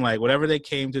saying? Like, whatever they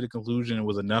came to the conclusion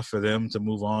was enough for them to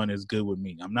move on is good with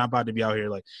me. I'm not about to be out here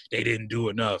like they didn't do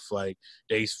enough. Like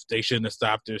they shouldn't have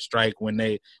stopped their strike when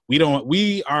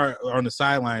we are on the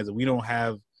sidelines and we don't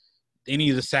have any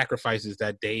of the sacrifices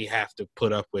that they have to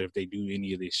put up with if they do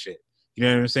any of this shit. You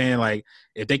know what I'm saying? Like,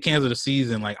 if they cancel the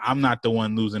season, like, I'm not the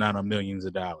one losing out on millions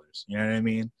of dollars. You know what I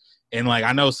mean? And, like,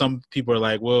 I know some people are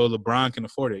like, well, LeBron can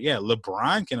afford it. Yeah,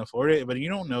 LeBron can afford it, but you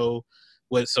don't know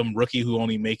what some rookie who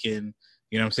only making,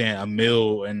 you know what I'm saying, $1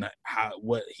 million and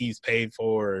what he's paid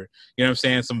for. You know what I'm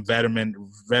saying? Some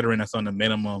veteran that's on the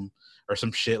minimum or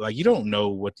some shit. Like, you don't know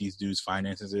what these dudes'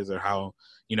 finances is or how,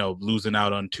 you know, losing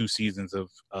out on 2 seasons of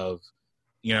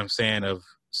you know what I'm saying, of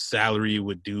salary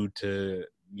would do to,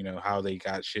 you know, how they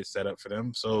got shit set up for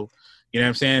them. So, you know what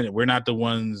I'm saying? We're not the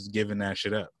ones giving that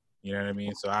shit up. You know what I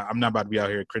mean? So I'm not about to be out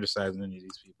here criticizing any of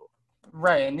these people.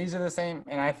 Right, and these are the same,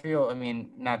 and I feel, I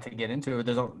mean, not to get into it,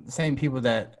 there's the same people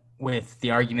that, with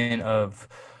the argument of,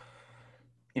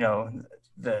 you know,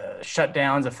 the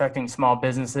shutdowns affecting small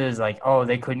businesses, like, oh,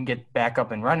 they couldn't get back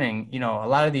up and running. You know, a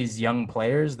lot of these young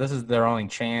players, this is their only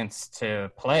chance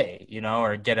to play, you know,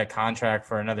 or get a contract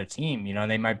for another team. You know,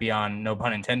 they might be on, no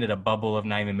pun intended, a bubble of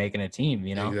not even making a team,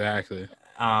 you know? Exactly.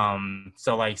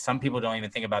 So, like, some people don't even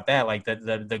think about that. Like,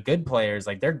 the good players,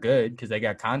 like, they're good because they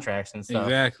got contracts and stuff.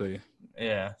 Exactly.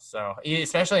 Yeah, so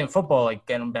especially in football, like,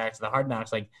 getting back to the hard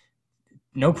knocks, like,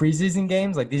 no preseason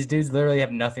games. Like, these dudes literally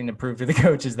have nothing to prove to the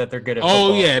coaches that they're good at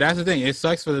football. Oh, yeah, that's the thing. It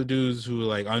sucks for the dudes who,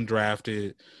 like,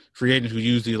 undrafted free agents who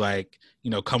usually, like,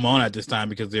 you know, come on at this time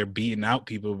because they're beating out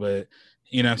people. But,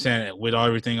 you know what I'm saying, with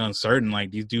everything uncertain,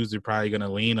 like, these dudes are probably going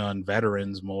to lean on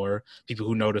veterans more, people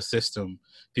who know the system,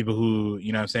 people who,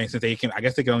 you know what I'm saying, since they can, I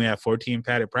guess they can only have 14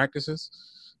 padded practices.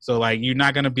 So, like, you're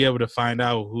not going to be able to find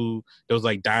out who those,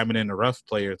 like, diamond in the rough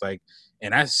players, like,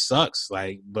 and that sucks,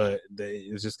 like, but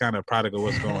it's just kind of a product of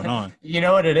what's going on. You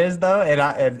know what it is, though?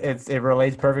 It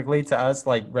relates perfectly to us,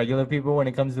 like, regular people when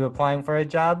it comes to applying for a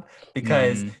job,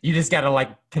 because you just got to, like,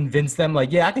 convince them,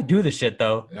 like, yeah, I could do this shit,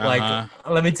 though. Like,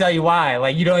 let me tell you why.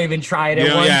 Like, you don't even try it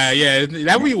at once. Yeah.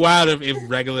 That'd be wild if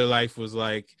regular life was,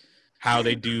 like, how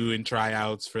they do in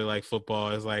tryouts for, like, football.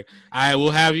 It's like, all right,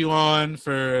 we'll have you on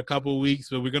for a couple of weeks,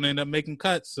 but we're going to end up making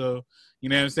cuts. So, you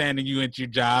know what I'm saying? And you at your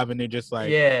job and they're just like,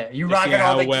 yeah, you rocking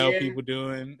all the well gear. People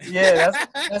doing. Yeah,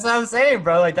 that's what I'm saying,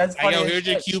 bro. Like, that's funny. Yo, here's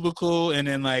your cubicle. And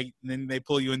then, like, then they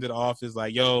pull you into the office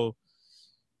like, yo,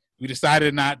 we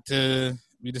decided to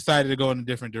go in a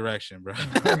different direction, bro.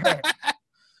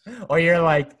 Or you're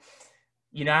like,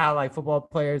 you know how, like, football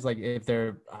players, like, if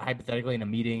they're hypothetically in a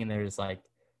meeting and they're just like,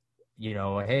 you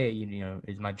know, hey, you know,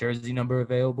 is my jersey number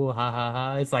available? Ha, ha,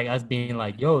 ha. It's like us being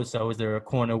like, yo, so is there a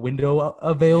corner window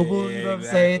available? Yeah, you know what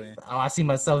exactly. I'm saying? Oh, I see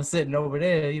myself sitting over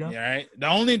there, you know? Yeah, right. The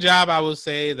only job I would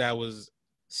say that was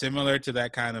similar to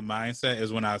that kind of mindset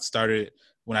is when I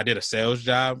did a sales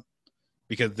job,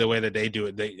 because the way that they do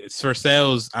it, it's for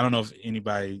sales. I don't know if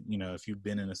anybody, you know, if you've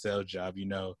been in a sales job, you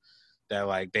know that,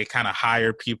 like, they kind of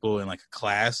hire people in, like, a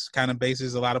class kind of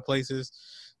basis a lot of places.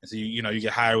 And so, you know, you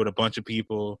get hired with a bunch of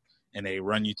people, and they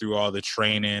run you through all the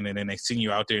training, and then they send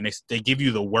you out there, and they give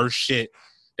you the worst shit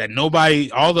that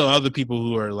all the other people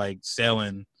who are, like,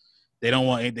 selling, they don't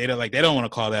want to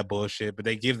call that bullshit, but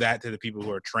they give that to the people who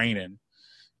are training,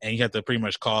 and you have to pretty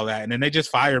much call that. And then they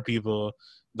just fire people,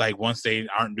 like, once they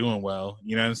aren't doing well,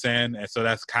 you know what I'm saying? And so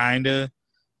that's kind of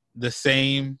the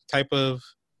same type of,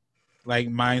 like,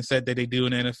 mindset that they do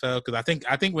in the NFL. Cause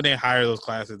I think when they hire those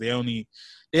classes, they only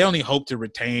hope to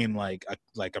retain like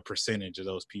a percentage of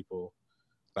those people,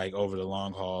 like, over the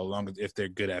long haul, long as if they're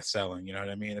good at selling, you know what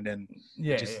I mean? And then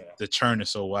the churn is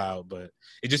so wild, but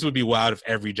it just would be wild if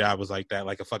every job was like that,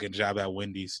 like a fucking job at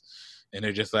Wendy's. And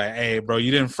they're just like, hey, bro,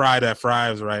 you didn't fry that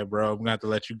fries right, bro. I'm gonna have to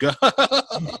let you go.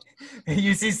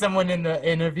 You see someone in the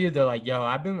interview, they're like, yo,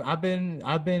 I've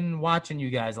been watching you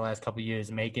guys the last couple of years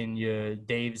making your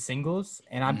Dave singles,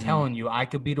 and I'm telling you, I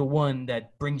could be the one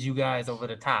that brings you guys over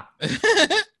the top. They're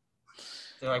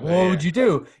like, what would you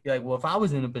do? You're like, well, if I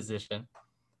was in a position,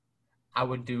 I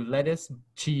would do lettuce,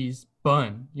 cheese,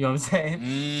 bun. You know what I'm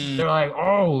saying? They're like,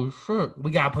 oh, shit,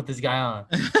 we gotta put this guy on.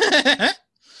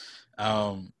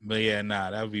 But yeah,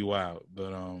 that would be wild.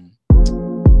 But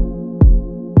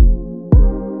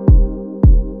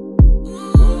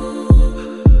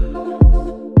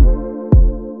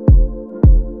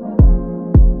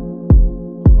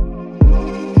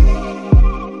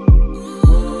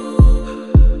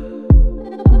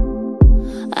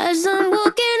as I'm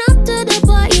walking up to the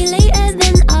party later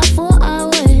than I thought I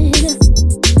would.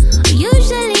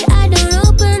 Usually I don't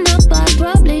open up, I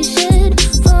probably should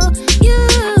for you,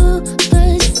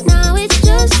 but now it's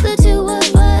just the two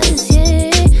of us.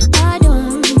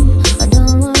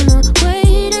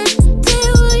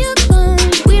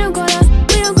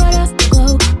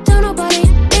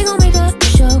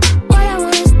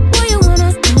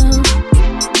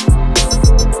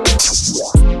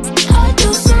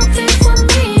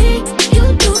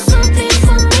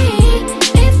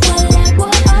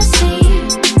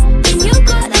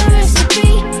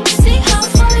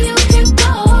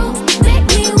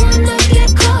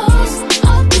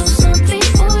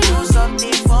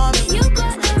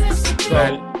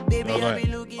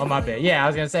 yeah, I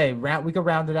was gonna say we could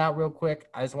round it out real quick.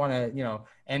 I just want to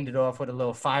end it off with a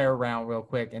little fire round real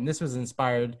quick, and this was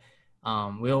inspired.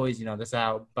 We always this is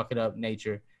how Bucket Up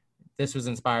Nature. This was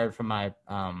inspired from my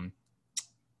I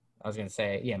was gonna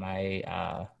say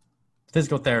my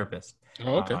physical therapist.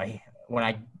 Oh, okay. When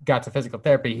I got to physical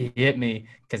therapy, he hit me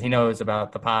because he knows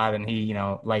about the pod and he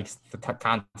likes the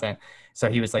content. So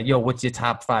he was like, "Yo, what's your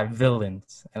top 5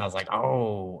 villains?" And I was like,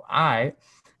 "Oh, all right."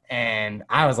 And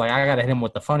I was like, I got to hit him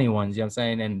with the funny ones, you know what I'm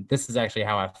saying? And this is actually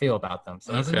how I feel about them.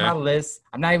 So this is my list.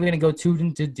 I'm not even going to go too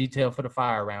into detail for the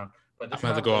fire round. But I'm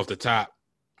going to go off the top.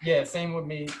 Yeah, same with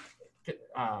me.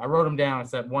 I wrote them down,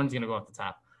 except one's going to go off the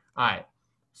top. All right.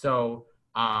 So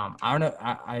I don't know.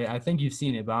 I think you've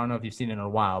seen it, but I don't know if you've seen it in a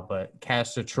while. But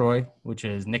Castor Troy, which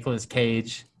is Nicolas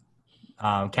Cage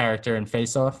character in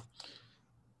Face Off.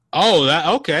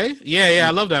 Oh, okay. Yeah,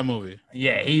 I love that movie.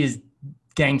 Yeah, he's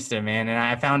gangster, man. And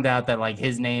I found out that like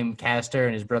his name Castor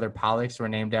and his brother Pollux were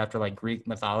named after like Greek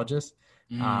mythologists.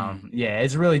 Yeah,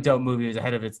 it's a really dope movie. It was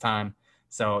ahead of its time.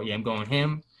 So yeah, I'm going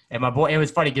him. And my boy, it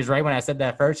was funny because right when I said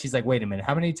that first, he's like, "Wait a minute,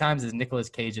 how many times is Nicolas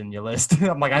Cage in your list?"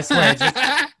 I'm like, "I swear,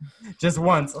 just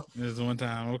once." Just one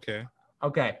time, okay.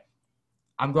 Okay,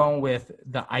 I'm going with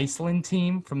the Iceland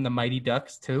team from the Mighty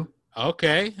Ducks too.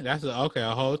 Okay, that's a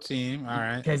whole team. All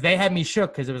right. Because they had me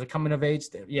shook because it was a coming of age.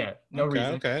 Yeah, no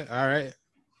reason. Okay, all right.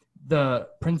 The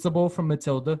principal from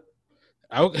Matilda.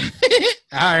 Okay,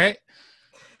 all right.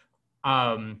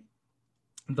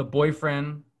 The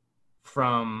boyfriend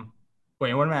from.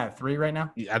 Wait, what am I at? 3 right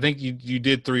now? I think you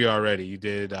did 3 already. You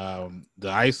did the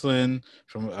Iceland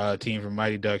from team from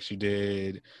Mighty Ducks. You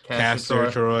did Castor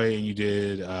Troy, and you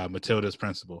did Matilda's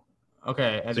principal.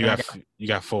 Okay, so you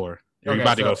got 4. You're okay,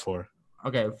 about to go 4.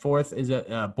 Okay, 4th is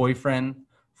a boyfriend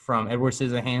from Edward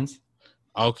Scissorhands.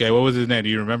 Okay, what was his name? Do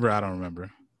you remember? I don't remember.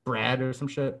 Brad or some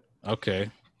shit. Okay.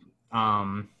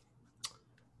 And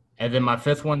then my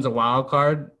 5th one's a wild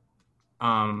card.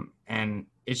 And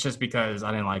it's just because I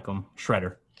didn't like him.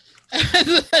 Shredder.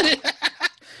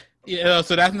 Yeah,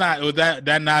 so that's not was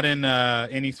that not in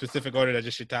any specific order? That's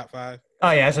just your top 5.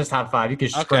 Oh yeah, it's just top 5. You can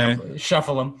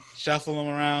shuffle them. Shuffle them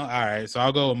around. All right, so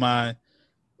I'll go with my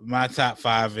top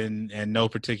 5 in no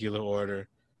particular order.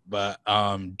 But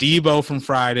Debo from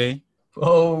Friday.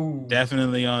 Oh,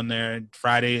 definitely on there.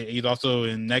 Friday. He's also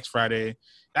in next Friday.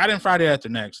 Not in Friday after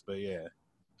next, but yeah.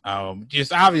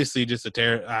 Just obviously just a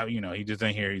terror. He just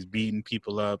in here. He's beating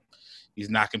people up. He's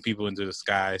knocking people into the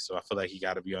sky. So I feel like he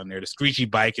got to be on there. The screechy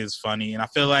bike is funny, and I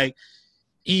feel like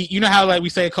you know how like we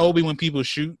say Kobe when people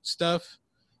shoot stuff.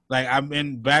 Like I'm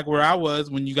in back where I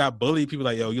was when you got bullied. People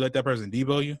like, yo, you let that person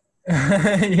debo you.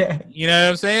 Yeah, you know what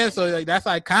I'm saying. So like that's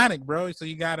iconic, bro. So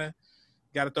you gotta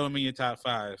throw him in your top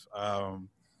 5.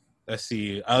 Let's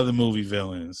see other movie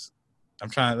villains.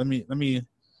 I'm trying. Let me.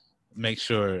 Make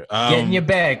sure. Get in your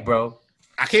bag, bro.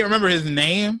 I can't remember his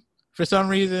name for some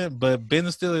reason, but Ben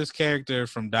Stiller's character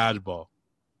from Dodgeball.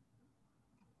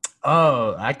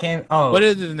 Oh, I can't. Oh, what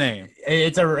is his name?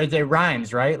 It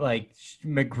rhymes, right? Like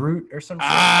McGroot or something.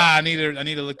 I need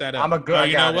to look that up. I'm a good.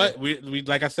 You know what? We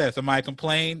like I said, somebody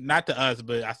complained, not to us,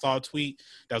 but I saw a tweet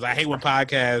that was, "I hate when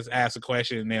podcasts ask a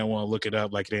question and they don't want to look it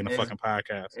up like it ain't a fucking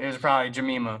podcast." It was probably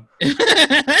Jemima.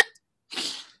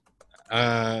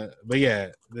 But yeah,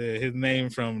 his name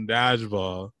from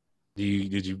Dodgeball.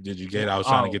 Did you get it? I was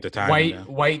trying to get the time.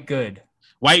 White Good.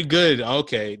 White Good.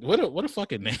 Okay, what a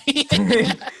fucking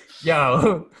name.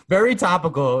 Yo, very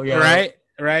topical. Yo. Right.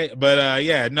 But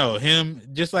yeah, no, him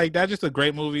just like that's just a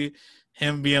great movie.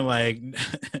 Him being like,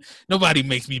 nobody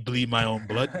makes me bleed my own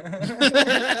blood.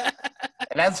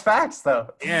 That's facts, though.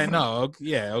 Yeah. No.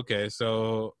 Yeah. Okay.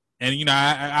 So, and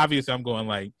I obviously I'm going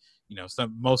like.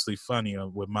 Some mostly funny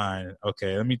with mine.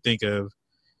 Okay, let me think of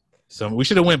some. We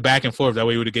should have went back and forth. That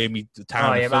way, you would have gave me the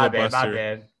time to filibuster. My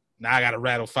bad. Now I got to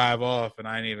rattle 5 off, and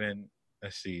I ain't even.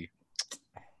 Let's see.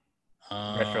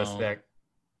 Retrospect.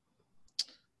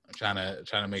 I'm trying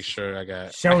to make sure I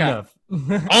got. Shonuff.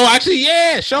 Oh, actually,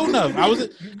 yeah, Shonuff.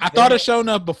 I thought of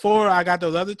Shonuff before I got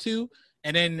those other 2,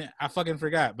 and then I fucking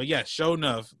forgot. But yeah,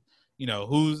 Shonuff.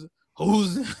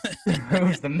 Who's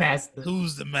the master?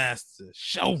 Who's the master?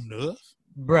 Shonuff.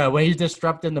 Bro, when he's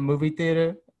disrupting the movie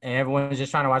theater and everyone's just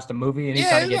trying to watch the movie and he's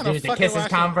trying to get dudes to kiss his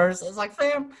Converse. It's like,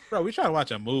 fam. Bro, we trying to watch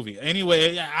a movie.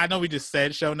 Anyway, I know we just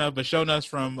said Shonuff, but Shonuff's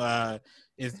from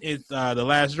it's The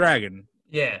Last Dragon.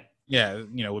 Yeah. Yeah,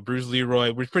 with Bruce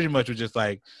Leroy, which pretty much was just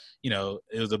like, it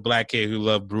was a black kid who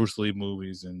loved Bruce Lee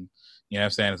movies and you know what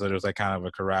I'm saying? So there was like kind of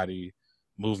a karate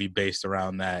movie based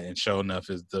around that, and Shonuff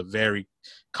is the very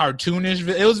cartoonish.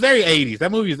 It was very 80s.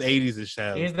 That movie is 80s as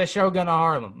hell. He's the Shogun of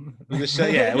Harlem.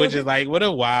 Yeah, which is like what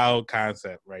a wild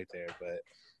concept right there. But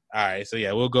All right, so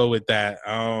yeah, we'll go with that.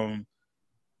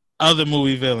 Other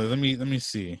movie villains. Let me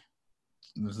see.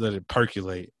 Let's let it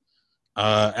percolate.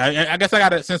 I guess I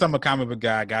gotta, since I'm a comic book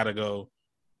guy, I gotta go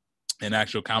an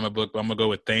actual comic book. But I'm gonna go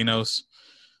with Thanos.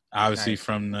 Obviously,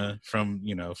 Nice. from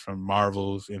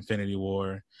Marvel's Infinity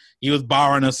War. He was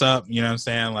barring us up. You know what I'm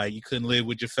saying? Like, you couldn't live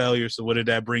with your failure. So what did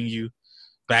that bring you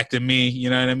back to me? You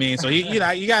know what I mean? So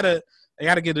I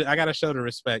gotta show the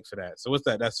respect for that. So what's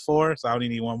that? That's 4. So I only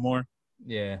need one more.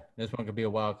 Yeah, this one could be a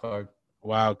wild card.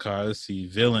 Wild card. Let's see.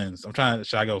 Villains. I'm trying.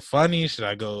 Should I go funny? Should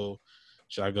I go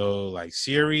like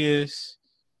serious?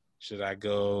 Should I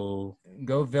go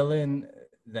Go villain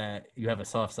that you have a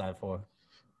soft side for.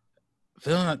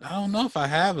 villain? I don't know if I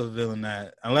have a villain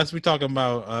that, unless we're talking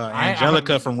about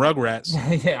Angelica from Rugrats.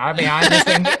 Yeah, I mean,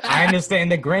 I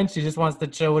understand the Grinch. He just wants to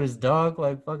chill with his dog.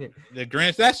 Like, fuck it. The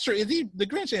Grinch. That's true. The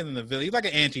Grinch isn't the villain. He's like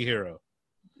an anti-hero,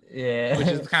 Yeah. which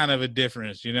is kind of a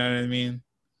difference. You know what I mean?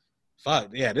 Fuck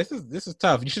yeah. This is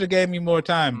tough. You should have gave me more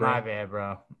time, bro. My bad,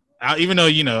 bro. Even though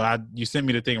you sent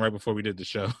me the thing right before we did the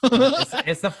show.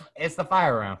 It's the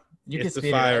fire round. You It's can the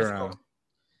speed fire it.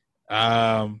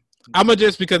 round. I'm gonna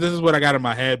just, because this is what I got in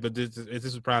my head, but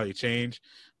this will probably change.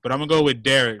 But I'm gonna go with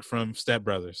Derek from Step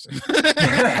Brothers.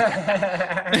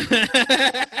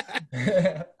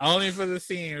 Only for the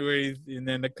scene where he's in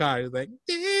the car. He's like,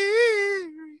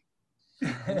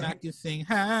 and I can sing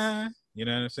high. You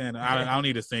know what I'm saying? I don't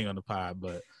need to sing on the pod,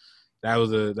 but that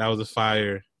was a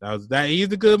fire.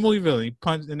 He's a good movie villain. He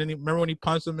punched, and then remember when he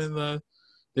punched him in the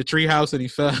treehouse and he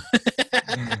fell.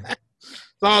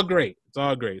 It's all great.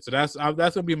 So that's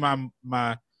gonna be my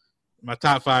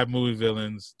top 5 movie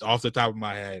villains off the top of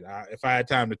my head. If I had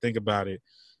time to think about it,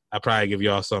 I'd probably give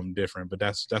y'all something different. But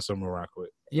that's what I'm gonna rock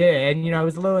with. Yeah, and it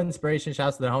was a little inspiration.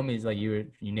 Shouts to the homies, like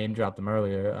you name dropped them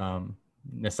earlier.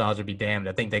 Nostalgia be damned.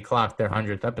 I think they clocked their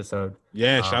 100th episode.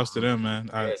 Yeah, shouts to them, man.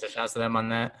 So shouts to them on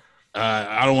that.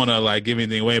 I don't want to like give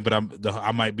anything away, but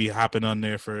I might be hopping on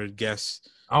there for guests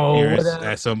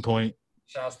at some point.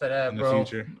 Shouts to that, in bro. the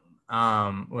future.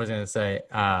 What was I gonna say?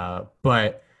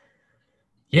 But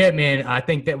yeah, man, I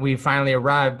think that we finally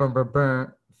arrived.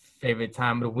 Burn. Favorite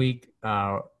time of the week,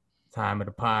 time of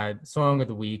the pod, song of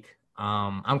the week.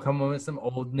 I'm coming with some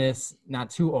oldness,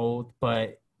 not too old,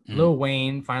 but Lil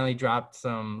Wayne finally dropped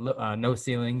some No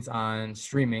Ceilings on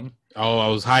streaming. Oh, I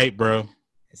was hyped, bro.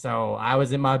 So I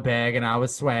was in my bag and I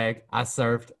was swag. I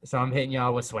surfed, so I'm hitting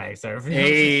y'all with swag surf.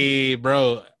 Hey,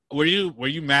 bro, were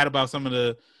you mad about some of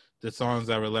the songs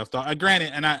that were left off?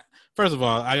 Granted, and first of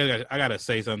all, I gotta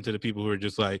say something to the people who are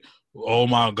just like, oh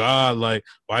my god, like,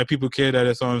 why people care that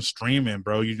it's on streaming,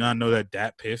 bro? You not know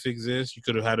that Piff exists? You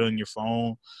could have had it on your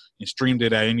phone and streamed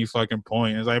it at any fucking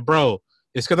point. It's like, bro,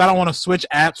 it's because I don't want to switch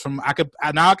apps from. I could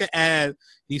add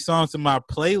these songs to my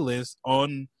playlist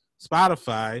on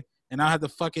Spotify, and I have to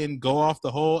fucking go off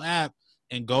the whole app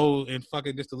and go and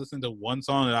fucking just to listen to one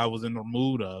song that I was in the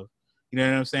mood of. You know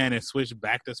what I'm saying? And switch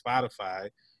back to Spotify.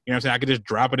 You know what I'm saying? I could just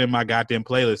drop it in my goddamn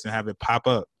playlist and have it pop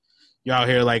up. Y'all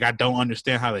here like, I don't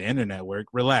understand how the internet works.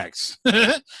 Relax.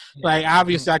 Like,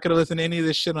 obviously, I could have listened to any of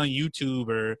this shit on YouTube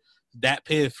or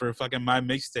Piff for fucking my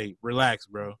mixtape. Relax,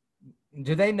 bro.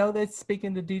 Do they know they're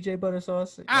speaking to DJ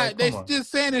Buttersauce? They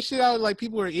just saying this shit out like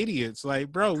people are idiots.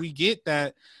 Like, bro, we get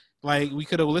that. Like, we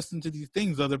could have listened to these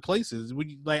things other places.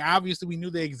 Obviously, we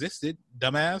knew they existed,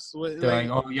 dumbass.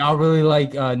 Oh, y'all really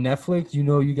like Netflix?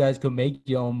 You guys could make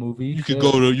your own movie. You could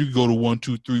go to 1,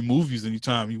 2, 3 movies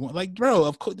anytime you want. Like, bro,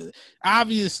 of course,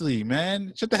 obviously,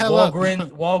 man, shut the hell up.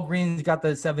 Walgreens got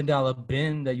the $7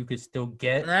 bin that you could still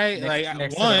get, right?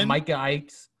 Next to Micah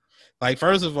Ike's. Like,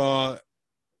 first of all,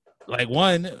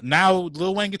 now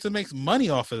Lil Wayne gets to make some money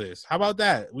off of this. How about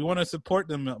that? We want to support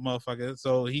them motherfuckers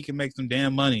so he can make some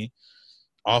damn money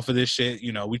off of this shit.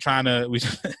 We're trying to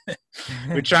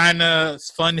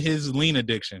fund his lean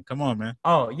addiction. Come on, man.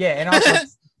 Oh yeah, and also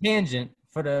tangent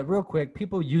for the real quick,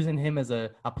 people using him as a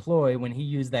ploy when he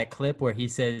used that clip where he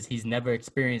says he's never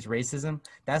experienced racism.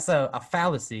 That's a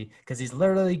fallacy, because he's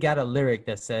literally got a lyric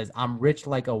that says, I'm rich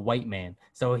like a white man.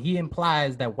 So he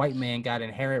implies that white man got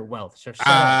inherent wealth. So shut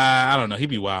up. I don't know. He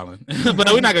be wilding.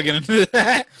 But we're not going to get into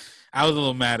that. I was a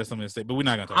little mad at something to say, but we're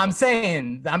not going to talk I'm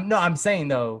saying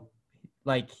though,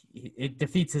 like, it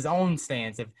defeats his own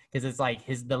stance because it's like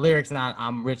the lyrics not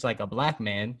I'm rich like a black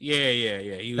man.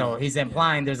 Yeah. He's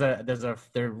implying there's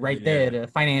the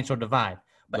financial divide.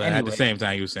 But anyway, at the same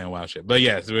time, he was saying wild shit. But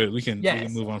yes, we can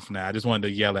move on from that. I just wanted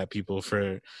to yell at people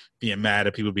for being mad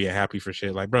at people being happy for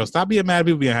shit. Like, bro, stop being mad at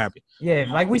people being happy. Yeah,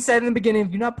 like we said in the beginning,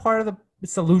 if you're not part of the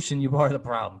solution, you're part of the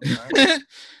problem.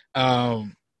 Right?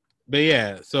 But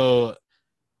yeah, so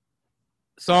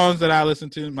songs that I listen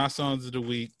to, my songs of the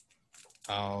week.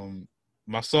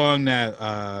 my song that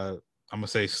I'm gonna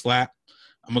say slap.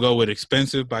 I'm gonna go with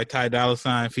 "Expensive" by Ty Dolla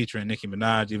 $ign featuring Nicki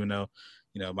Minaj. Even though,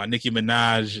 my Nicki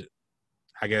Minaj,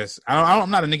 I guess I'm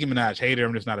not a Nicki Minaj hater.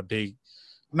 I'm just not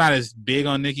not as big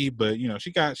on Nicki, but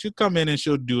she'll come in and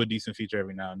she'll do a decent feature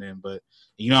every now and then. But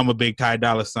I'm a big Ty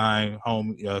Dolla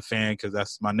 $ign fan because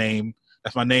that's my name.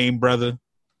 That's my name, brother.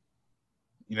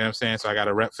 You know what I'm saying? So I got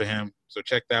a rep for him. So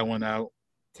check that one out.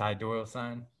 Ty Doyle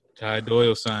sign. Ty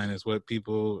Doyle $ign is what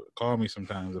people call me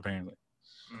sometimes, apparently.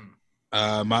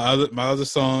 My other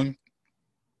song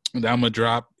that I'm gonna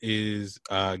drop is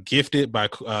 "Gifted" by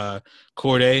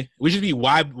Cordae. We should be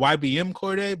YBM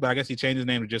Cordae, but I guess he changed his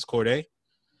name to just Cordae,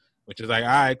 which is like, all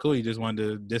right, cool. He just wanted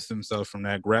to diss himself from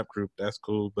that rap group. That's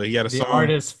cool. But he had a song. The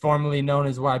artist formerly known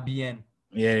as YBN.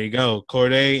 Yeah, there you go.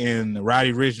 Cordae and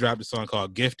Roddy Ricch dropped a song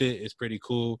called "Gifted." It's pretty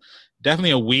cool.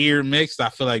 Definitely a weird mix. I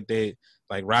feel like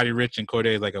Roddy Ricch and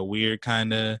Cordae is like a weird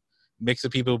kind of mix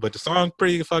of people, but the song's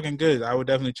pretty fucking good. I would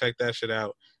definitely check that shit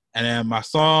out. And then my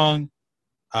song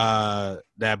that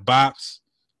bops,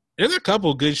 there's a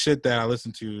couple good shit that I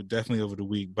listened to definitely over the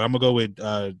week, but I'm gonna go with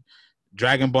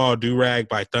Dragon Ball Durag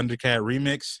by Thundercat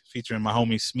Remix featuring my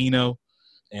homie Smino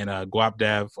and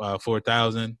Guapdav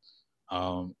 4000.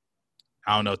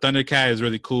 I don't know. Thundercat is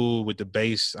really cool with the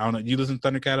bass. I don't know. You listen to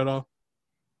Thundercat at all?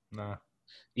 Nah.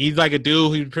 He's like a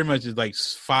dude who pretty much is like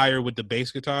fire with the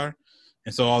bass guitar.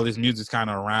 And so all his music's kind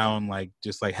of around like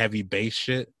just like heavy bass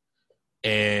shit.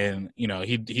 And,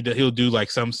 he'll do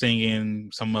like some singing,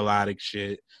 some melodic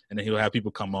shit. And then he'll have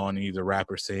people come on and either rap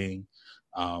or sing.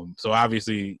 So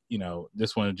obviously,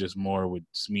 this one is just more with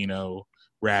Smino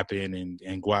rapping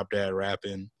and Guapdad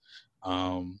rapping.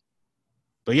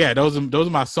 But yeah, those are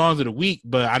my songs of the week.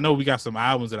 But I know we got some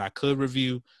albums that I could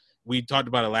review. We talked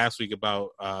about it last week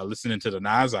about listening to the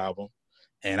Nas album,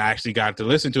 and I actually got to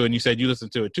listen to it. And you said you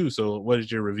listened to it too. So what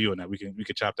is your review on that? We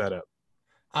could chop that up.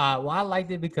 Well, I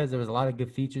liked it because there was a lot of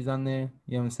good features on there.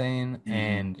 You know what I'm saying? Mm-hmm.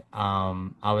 And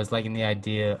I was liking the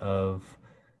idea of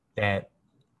that.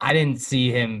 I didn't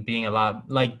see him being a lot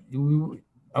like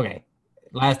okay.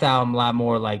 Last album, a lot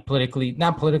more like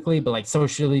not politically, but like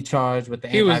socially charged with the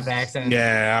anti-vax.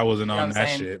 Yeah, I wasn't on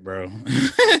that shit, bro.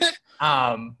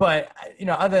 But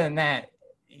other than that,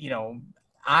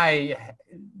 I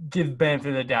give benefit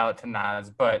of the doubt to Nas,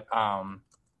 but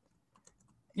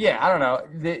yeah, I don't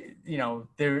know.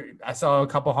 I saw a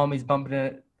couple homies bumping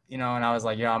it, and I was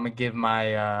like, I'm gonna give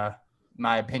my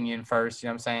opinion first. You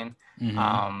know what I'm saying?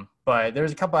 Mm-hmm. But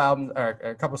there's a couple albums or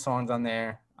a couple songs on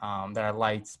there that I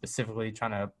liked, specifically trying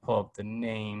to pull up the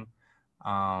name.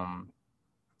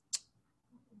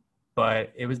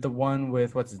 But it was the one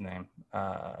with what's his name?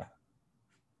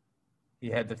 He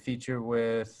had the feature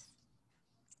with.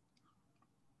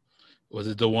 Was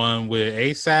it the one with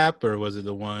ASAP or was it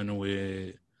the one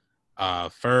with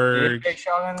Ferg? Big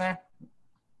Sean in there?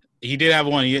 He did have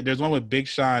one. There's one with Big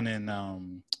Sean and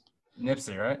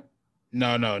Nipsey, right?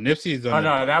 No, Nipsey's. No,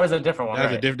 that was a different one.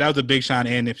 That was a Big Sean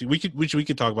and Nipsey. We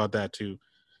could talk about that too,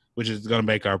 which is gonna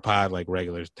make our pod like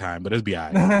regular time, but it'll be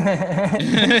all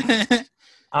right.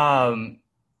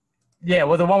 Yeah,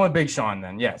 well, the one with Big Sean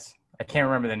then, yes. I can't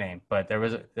remember the name, but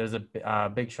there's a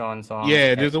Big Sean song.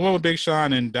 Yeah, there's the one with Big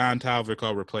Sean and Don Toliver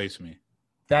called "Replace Me."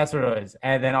 That's what it is.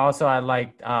 And then also I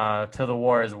liked "Till the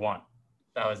War Is Won."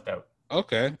 That was dope.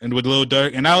 Okay, and with Lil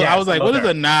Durk, and I was like, what is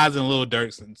a Nas and Lil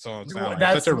Durk song sound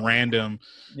like? Such a random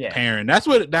pairing.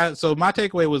 So my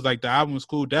takeaway was like the album was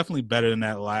cool, definitely better than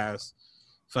that last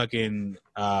fucking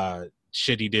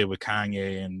shit he did with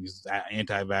Kanye and these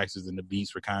anti-vaxxers, and the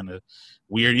beats were kind of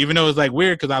weird, even though it was like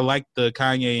weird because I liked the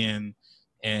Kanye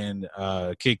and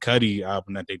Kid Cudi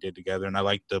album that they did together, and I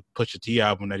liked the Pusha T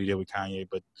album that he did with Kanye,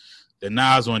 but the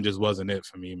Nas one just wasn't it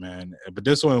for me, man. But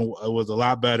this one was a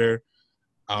lot better.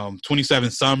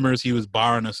 27 Summers, he was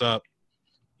barring us up.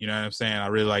 You know what I'm saying? I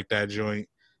really like that joint.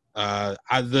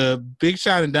 The Big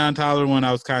Sean and Don Toliver one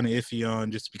I was kind of iffy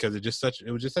on just because it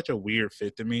was just such a weird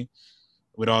fit to me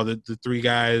with all the three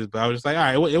guys. But I was just like,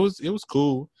 all right, it was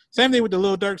cool. Same thing with the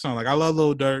Lil Durk song. Like I love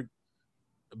Lil Durk,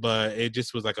 but it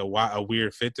just was like a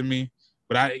weird fit to me.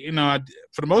 But I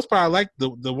for the most part, I liked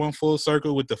the one Full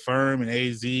Circle with the Firm and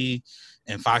AZ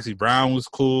and Foxy Brown was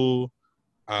cool.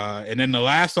 And then the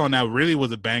last song that really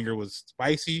was a banger was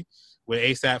Spicy with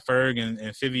ASAP Ferg and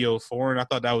Fivio Foreign. I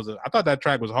thought that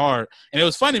track was hard. And it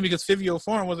was funny because Fivio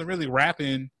Foreign wasn't really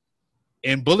rapping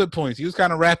in bullet points. He was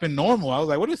kind of rapping normal. I was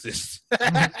like, what is this?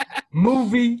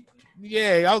 Movie.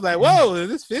 Yeah, I was like, whoa, is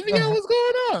this Fivio? What's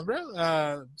going on,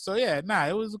 bro? So yeah,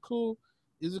 it was a cool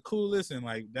listen.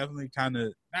 Like definitely kind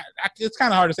of, it's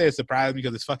kind of hard to say it surprised me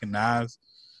because it's fucking Nas.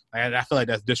 I feel like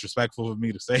that's disrespectful for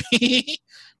me to say,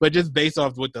 but just based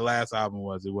off what the last album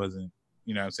was, it wasn't,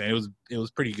 You know what I'm saying? It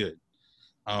was pretty good.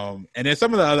 And then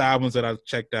some of the other albums that I've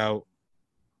checked out,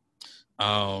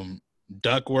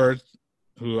 Duckworth,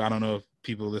 who I don't know if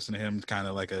people listen to him, kind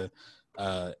of like a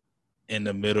in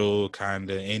the middle kind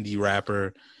of indie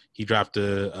rapper. He dropped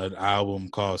an album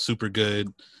called Super Good,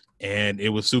 and it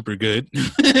was super good. You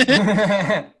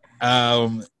know what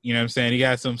I'm saying? He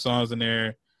got some songs in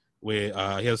there with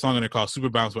he has a song in there called Super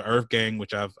Bounce with Earth Gang,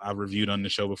 which I've reviewed on the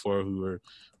show before, who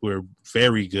were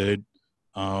very good.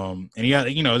 And he got,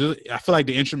 I feel like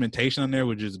the instrumentation on there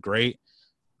was just great.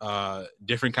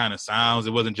 Different kind of sounds.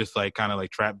 It wasn't just like kind of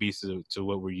like trap beats to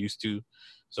what we're used to.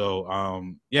 So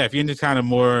if you're into kind of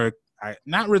more,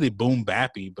 not really boom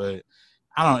bappy, but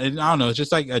I don't know. It's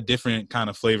just like a different kind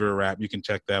of flavor of rap. You can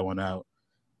check that one out.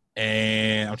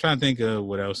 And I'm trying to think of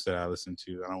what else that I listened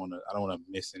to. I don't want to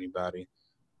miss anybody.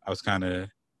 I was kind of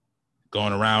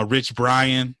going around. Rich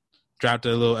Brian dropped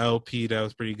a little LP that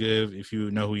was pretty good. If you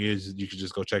know who he is, you can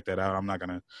just go check that out. I'm not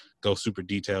gonna go super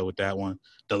detailed with that one.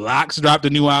 The Lox dropped a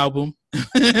new album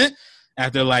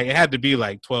after it had to be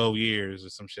like 12 years or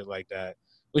some shit like that.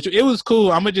 Which it was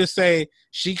cool. I'm gonna just say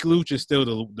Sheek Louch is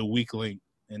still the weak link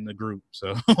in the group,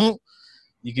 so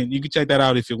you can check that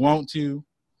out if you want to.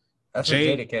 That's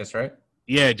Jadakiss, right?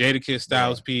 Yeah, Jadakiss,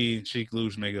 Styles P, and Sheek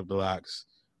Louch make up the Lox.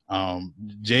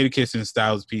 Jadakiss and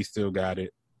Styles P still got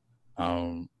it.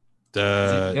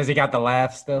 Does he got the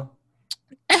laugh still?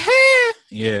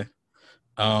 Yeah.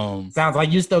 Sounds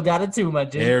like you still got it too, my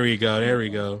G. There we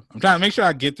go. I'm trying to make sure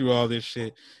I get through all this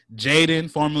shit. Jaden,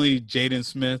 formerly Jaden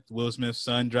Smith, Will Smith's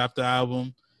son, dropped the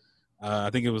album. I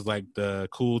think it was like the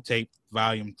Cool Tape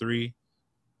Volume 3.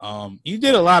 He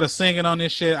did a lot of singing on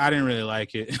this shit. I didn't really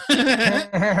like it.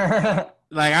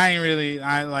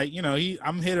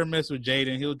 I'm hit or miss with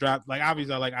Jaden. He'll drop, like,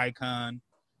 obviously I like Icon.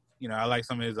 I like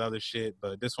some of his other shit,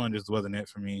 but this one just wasn't it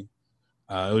for me.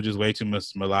 It was just way too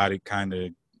much melodic kind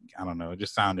of, I don't know, it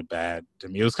just sounded bad to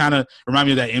me. It was kind of, remind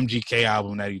me of that MGK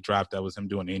album that he dropped that was him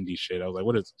doing indie shit. I was like,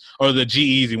 or the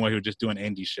G-Eazy one, he was just doing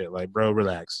indie shit. Like, bro,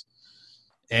 relax.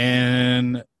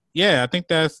 And yeah, I think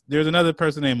there's another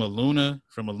person named Aluna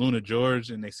from Aluna George,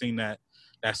 and they sing that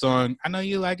song, I know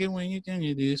you like it when you do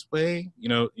it this way. You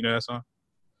know that song?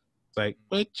 It's like,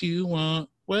 what you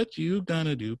want, what you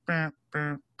gonna do.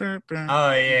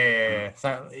 Oh yeah.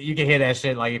 So you can hear that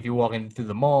shit like if you're walking through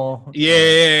the mall.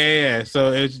 Yeah.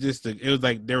 So it was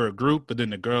like they were a group, but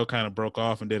then the girl kind of broke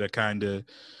off and did a kind of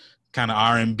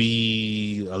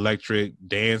R&B electric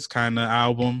dance kind of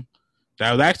album.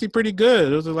 That was actually pretty good.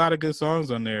 There was a lot of good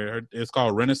songs on there. It's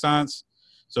called Renaissance.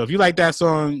 So if you like that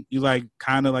song, you like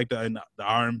kind of like the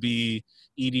R&B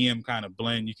EDM kind of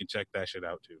blend, you can check that shit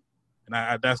out too.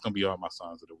 And that's gonna be all my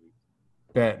songs of the week.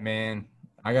 Bet, man.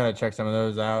 I gotta check some of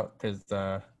those out because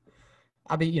like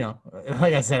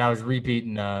I said, I was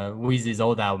repeating Weezy's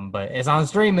old album, but it's on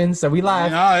streaming, so we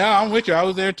live. Yeah, I'm with you. I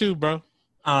was there too, bro.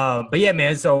 But yeah,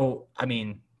 man. So I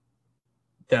mean,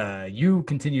 you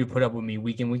continue to put up with me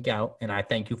week in, week out, and I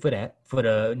thank you for that. For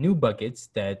the new buckets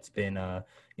that's been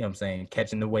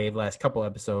catching the wave last couple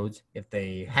episodes. If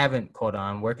they haven't caught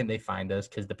on, where can they find us?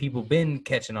 Because the people been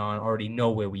catching on already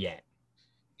know where we at.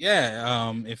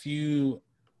 Yeah,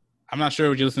 I'm not sure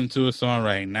what you're listening to us on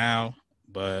right now,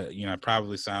 but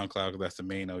probably SoundCloud because that's the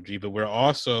main OG. But we're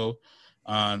also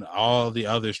on all the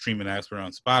other streaming apps. We're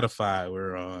on Spotify,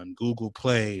 we're on Google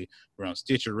Play, we're on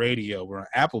Stitcher Radio, we're on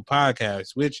Apple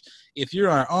Podcasts. Which, if you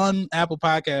are on Apple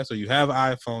Podcasts or you have an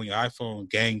iPhone, your iPhone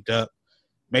ganged up,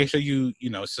 make sure you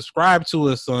subscribe to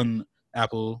us on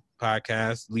Apple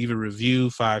Podcasts. Leave a review,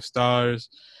 5 stars.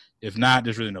 If not,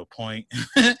 there's really no point.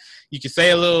 You can say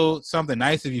a little something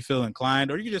nice if you feel inclined,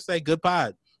 or you can just say good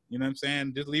pod. You know what I'm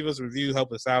saying? Just leave us a review,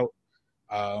 help us out.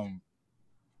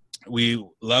 We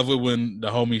love it when the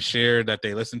homies share that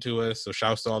they listen to us. So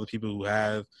shouts to all the people who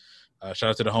have.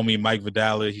 Shout out to the homie Mike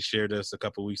Vidala. He shared us a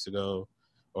couple weeks ago,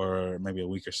 or maybe a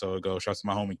week or so ago. Shout out to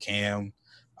my homie Cam.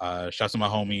 Shout out to my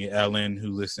homie Ellen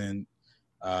who listened.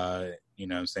 You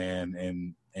know what I'm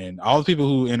saying? And all the people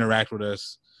who interact with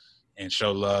us and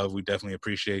show love. We definitely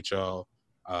appreciate y'all.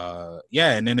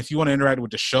 And then if you want to interact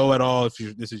with the show at all, if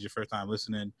this is your first time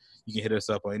listening, you can hit us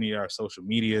up on any of our social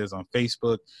medias. On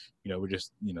Facebook, we're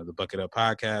just the Bucket Up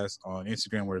Podcast. On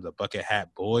Instagram, we're the Bucket Hat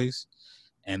Boys,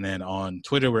 and then on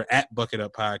Twitter, we're at Bucket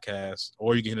Up Podcast.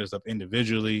 Or you can hit us up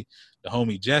individually. The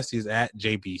homie Jesse is at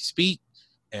JB Speak,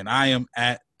 and I am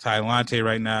at Tylante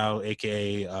right now,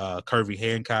 aka Curvy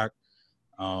Hancock.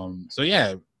 So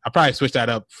yeah, I probably switch that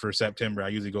up for September. I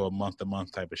usually go a month to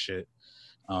month type of shit.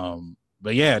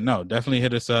 But yeah, no, definitely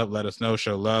hit us up. Let us know,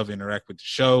 show love, interact with the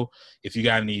show. If you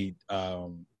got any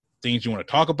things you want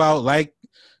to talk about, like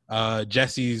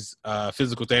Jesse's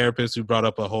physical therapist, who brought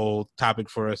up a whole topic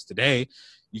for us today,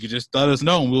 you could just let us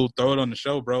know and we'll throw it on the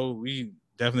show, bro. We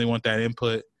definitely want that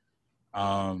input.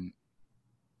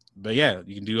 But yeah,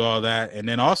 you can do all that. And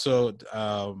then also,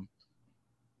 don't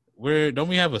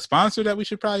we have a sponsor that we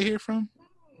should probably hear from?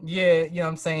 Yeah, you know what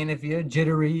I'm saying? If you're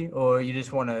jittery or you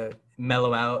just want to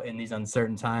mellow out in these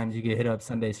uncertain times, you can hit up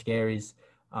Sunday Scaries.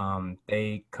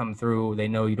 They come through. They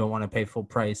know you don't want to pay full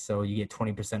price, so you get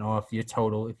 20% off your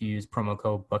total if you use promo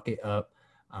code BucketUp.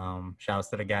 Shouts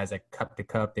to the guys at Cup to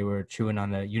Cup. They were chewing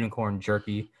on the unicorn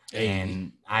jerky,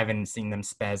 and I haven't seen them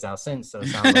spaz out since, so it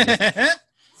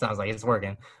sounds like it's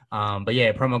working. But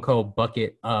yeah, promo code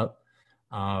BucketUp.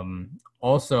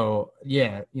 Also,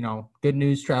 yeah, you know, good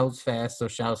news travels fast. So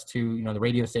shouts to, you know, the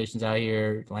radio stations out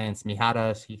here. Lance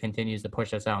Mijadas, he continues to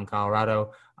push us out in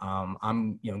Colorado.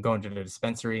 I'm, you know, going to the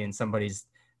dispensary, and somebody's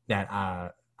that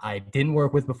I didn't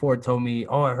work with before told me,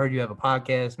 "Oh, I heard you have a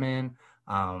podcast, man."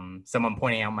 Someone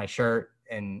pointing out my shirt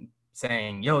and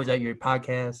saying, "Yo, is that your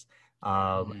podcast?"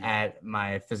 At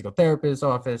my physical therapist's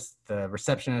office, the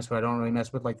receptionist, who I don't really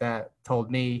mess with like that, told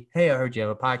me, "Hey, I heard you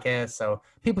have a podcast." So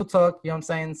people talk, you know what I'm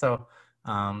saying? So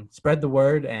spread the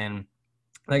word, and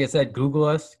like I said, Google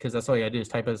us, because that's all you gotta do is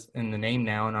type us in the name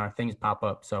now and our things pop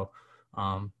up. So you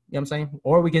know what I'm saying?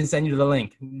 Or we can send you the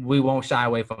link. We won't shy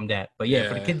away from that. But yeah.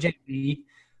 For the Kid JB,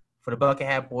 for the Bucket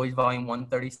Hat Boys Volume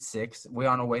 136, we're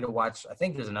on our way to watch, I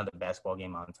think there's another basketball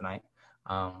game on tonight.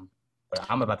 But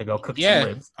I'm about to go cook some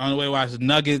ribs. On the way to watch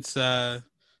Nuggets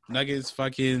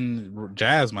fucking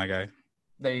Jazz, my guy.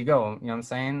 There you go. You know what I'm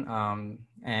saying?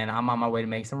 And I'm on my way to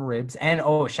make some ribs. And,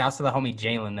 shouts to the homie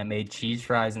Jalen that made cheese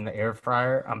fries in the air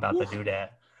fryer. I'm about to do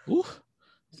that.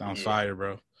 Sounds fire,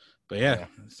 bro. But yeah,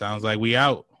 sounds like we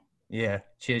out. Yeah.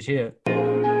 Cheers.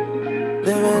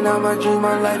 Living out my dream,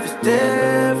 my life is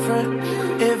different.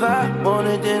 If I want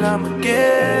it, then I'ma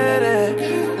get it.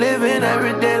 Living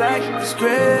every day like it's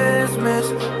Christmas,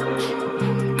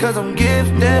 'cause I'm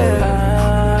gifted,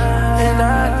 and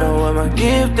I know what my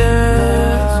gift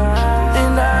is.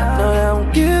 And I know that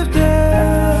I'm gifted,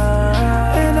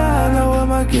 and I know what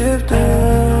my gift is.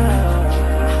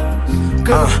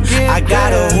 I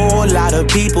got a whole lot of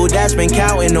people that's been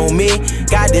counting on me.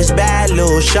 Got this bad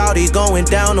little shawty going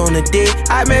down on the dick.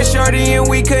 I met shorty and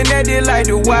we connected like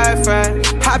the Wi-Fi.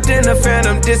 Hopped in the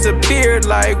Phantom, disappeared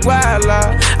like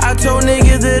wildlife. I told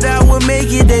niggas that I would make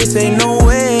it, they say no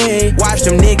way. Watch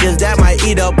them niggas that might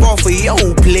eat up off of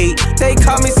your plate. They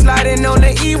caught me sliding on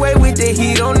the E-way with the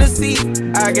heat on the seat.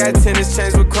 I got tennis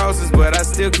chains with crosses, but I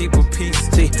still keep a piece.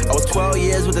 See, I was 12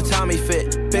 years with a Tommy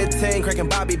fit, 15 cracking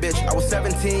Bobby bitch. I was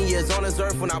 17 years on this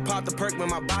earth when I popped the perk when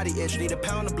my body itch. Need a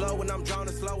pound of blow when I'm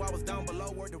drowning slow. I was down.